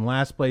finished in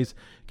last place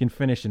can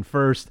finish in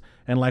first.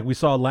 And like we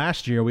saw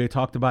last year, we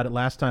talked about it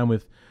last time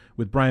with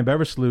Brian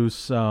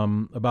Beversluis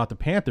about the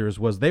Panthers,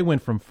 was they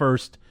went from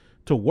first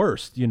to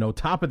worst,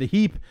 top of the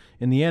heap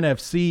in the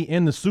NFC,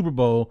 in the Super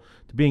Bowl,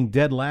 to being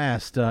dead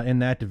last in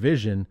that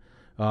division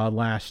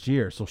last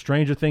year. So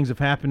stranger things have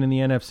happened in the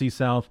NFC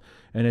South,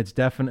 and it's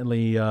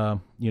definitely,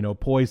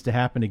 poised to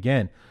happen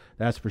again.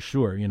 That's for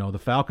sure. The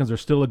Falcons are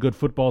still a good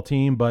football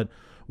team, but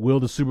will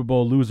the Super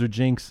Bowl loser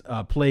jinx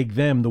plague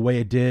them the way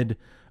it did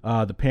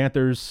the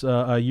Panthers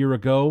a year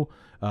ago?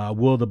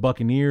 Will the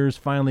Buccaneers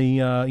finally,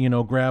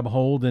 grab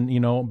hold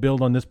and,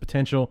 build on this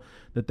potential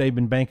that they've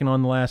been banking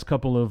on the last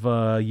couple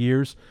of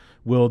years?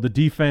 Will the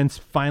defense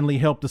finally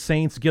help the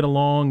Saints get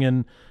along?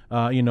 And,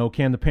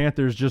 can the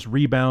Panthers just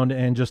rebound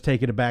and just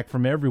take it back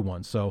from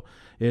everyone? So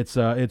it's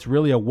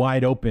really a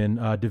wide open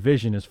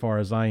division as far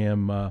as I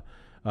am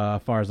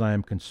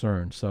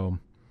concerned. So,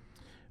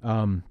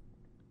 2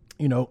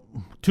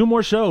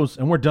 more shows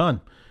and we're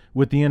done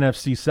with the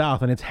NFC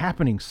South, and it's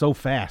happening so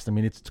fast. I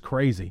mean, it's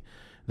crazy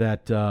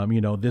that,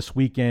 this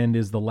weekend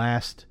is the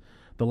last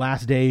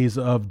days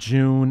of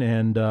June,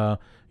 and,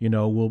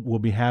 we'll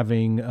be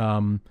having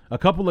a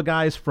couple of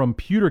guys from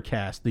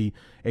Pewtercast,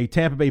 a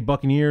Tampa Bay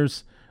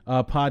Buccaneers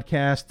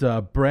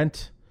podcast.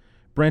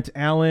 Brent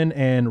Allen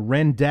and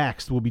Ren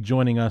Dax will be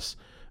joining us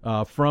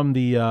from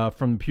the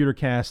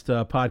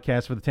Pewtercast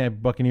podcast for the Tampa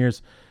Bay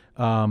Buccaneers.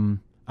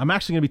 I'm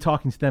actually going to be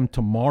talking to them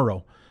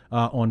tomorrow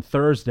on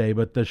Thursday,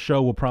 but the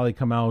show will probably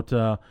come out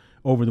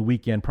over the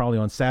weekend, probably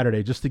on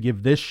Saturday, just to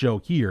give this show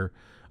here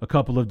a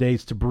couple of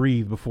days to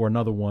breathe before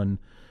another one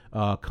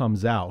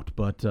comes out.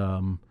 But,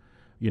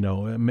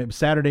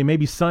 Saturday,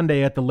 maybe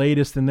Sunday at the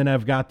latest, and then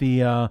I've got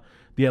the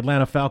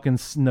Atlanta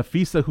Falcons'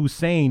 Nafisa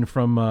Hussein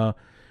from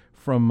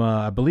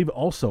I believe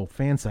also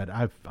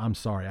Fanside. I'm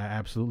sorry, I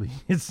absolutely,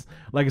 it's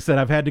like I said,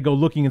 I've had to go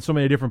looking in so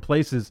many different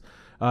places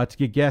to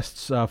get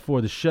guests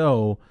for the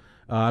show.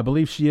 I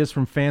believe she is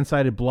from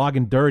Fansided Blog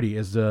and Dirty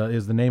is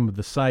the name of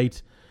the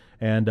site,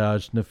 and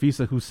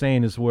Nafisa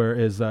Hussein is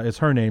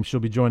her name. She'll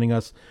be joining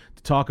us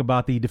to talk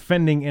about the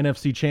defending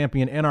NFC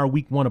champion and our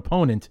Week 1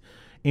 opponent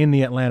in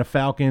the Atlanta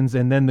Falcons.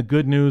 And then the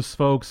good news,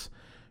 folks: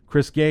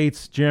 Chris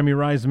Gates, Jeremy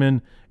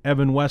Reisman,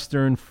 Evan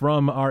Western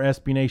from our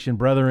SB Nation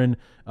brethren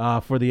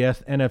for the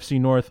NFC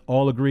North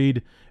all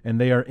agreed, and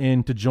they are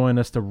in to join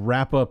us to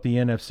wrap up the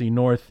NFC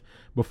North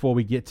before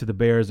we get to the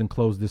Bears and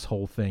close this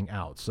whole thing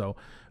out. So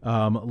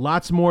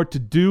lots more to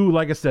do.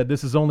 Like I said,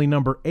 this is only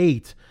number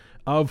 8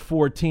 of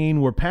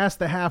 14. We're past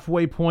the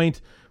halfway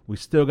point. We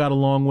still got a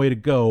long way to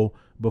go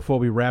before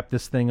we wrap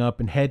this thing up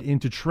and head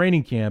into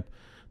training camp,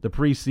 the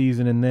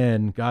preseason, and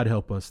then, God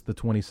help us, the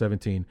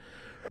 2017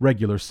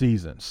 regular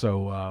season.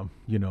 So,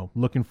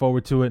 looking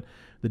forward to it.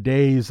 The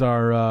days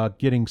are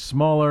getting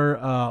smaller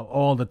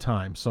all the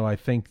time. So I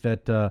think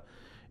that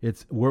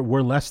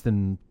we're less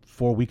than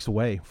 4 weeks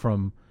away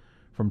from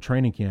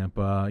training camp.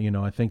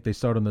 I think they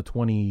start on the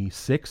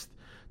 26th.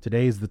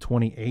 Today is the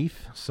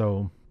 28th.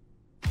 So,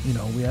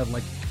 we have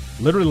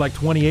literally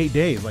 28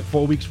 days,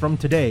 4 weeks from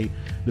today,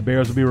 the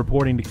Bears will be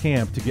reporting to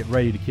camp to get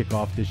ready to kick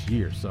off this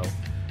year. So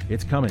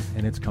it's coming,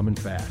 and it's coming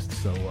fast.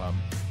 So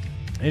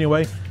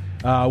anyway,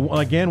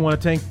 again,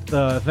 want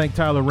to thank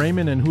Tyler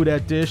Raymond and Who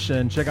Dat Dish,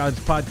 and check out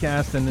his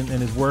podcast and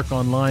his work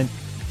online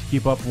to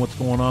keep up with what's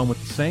going on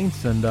with the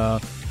Saints. And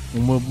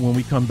when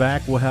we come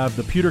back, we'll have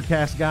the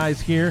Pewtercast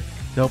guys here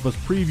to help us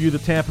preview the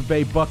Tampa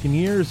Bay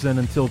Buccaneers. And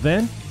until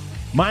then,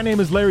 my name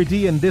is Larry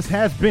D, and this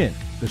has been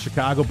the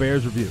Chicago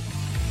Bears Review.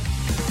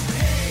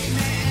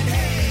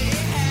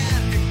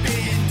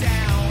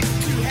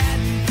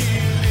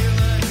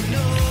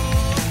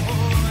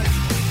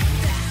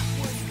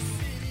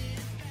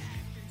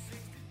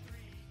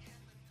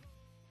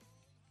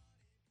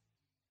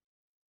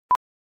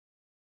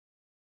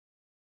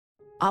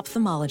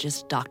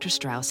 Ophthalmologist Dr.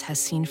 Strauss has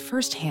seen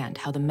firsthand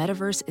how the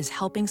metaverse is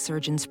helping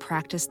surgeons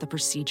practice the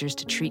procedures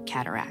to treat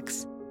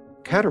cataracts.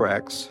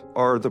 Cataracts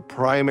are the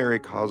primary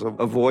cause of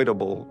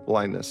avoidable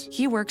blindness.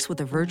 He works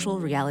with a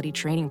virtual reality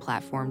training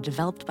platform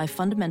developed by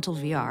Fundamental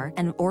VR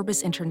and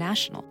Orbis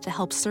International to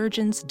help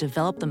surgeons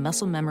develop the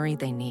muscle memory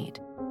they need.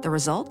 The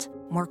result?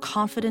 More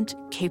confident,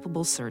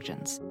 capable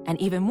surgeons.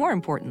 And even more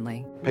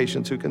importantly,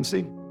 patients who can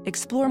see.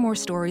 Explore more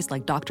stories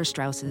like Dr.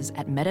 Strauss's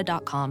at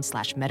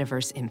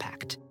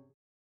meta.com/metaverseimpact.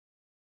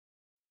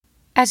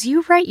 As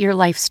you write your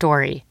life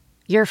story,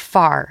 you're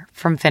far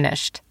from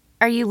finished.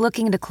 Are you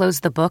looking to close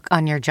the book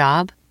on your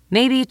job?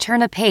 Maybe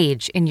turn a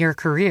page in your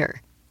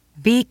career?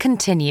 Be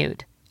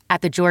continued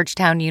at the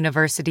Georgetown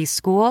University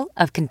School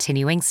of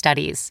Continuing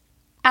Studies.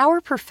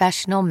 Our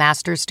professional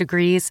master's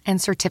degrees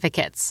and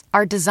certificates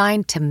are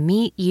designed to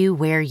meet you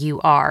where you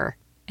are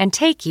and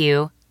take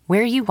you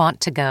where you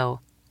want to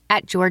go.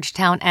 At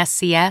Georgetown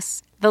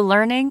SCS, the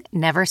learning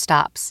never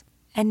stops,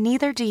 and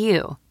neither do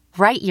you.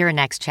 Write your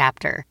next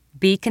chapter.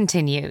 Be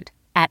continued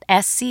at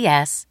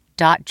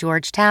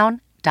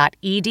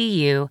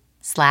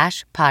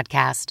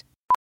scs.georgetown.edu/podcast.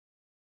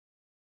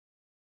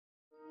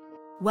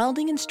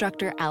 Welding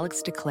instructor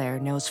Alex DeClaire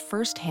knows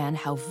firsthand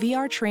how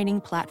VR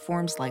training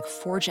platforms like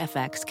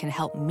ForgeFX can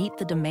help meet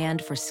the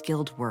demand for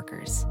skilled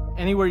workers.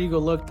 Anywhere you go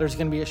look, there's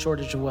going to be a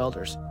shortage of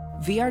welders.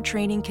 VR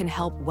training can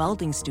help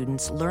welding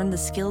students learn the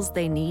skills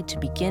they need to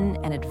begin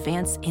and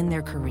advance in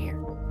their career.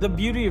 The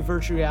beauty of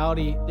virtual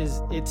reality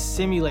is it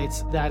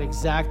simulates that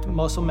exact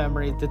muscle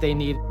memory that they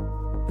need.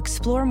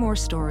 Explore more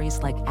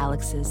stories like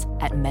Alex's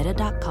at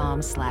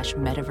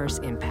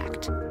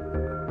meta.com/metaverseimpact.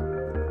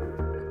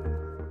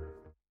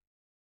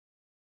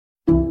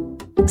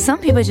 Some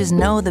people just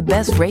know the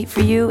best rate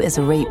for you is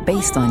a rate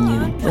based on you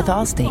with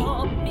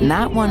Allstate.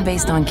 Not one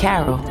based on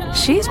Carol.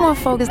 She's more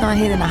focused on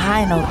hitting a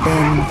high note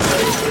than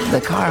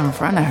the car in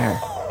front of her.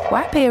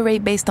 Why pay a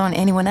rate based on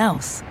anyone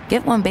else?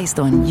 Get one based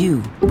on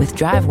you with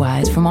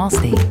DriveWise from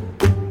Allstate.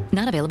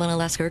 Not available in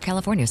Alaska or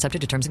California, subject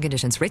to terms and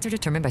conditions. Rates are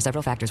determined by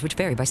several factors, which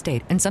vary by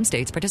state. In some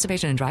states,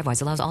 participation in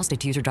DriveWise allows Allstate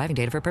to use your driving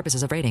data for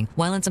purposes of rating.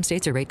 While in some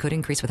states, your rate could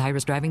increase with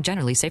high-risk driving.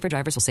 Generally, safer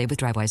drivers will save with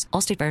DriveWise.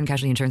 Allstate Fire and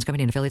Casualty Insurance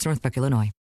Company and affiliates, Northbrook, Illinois.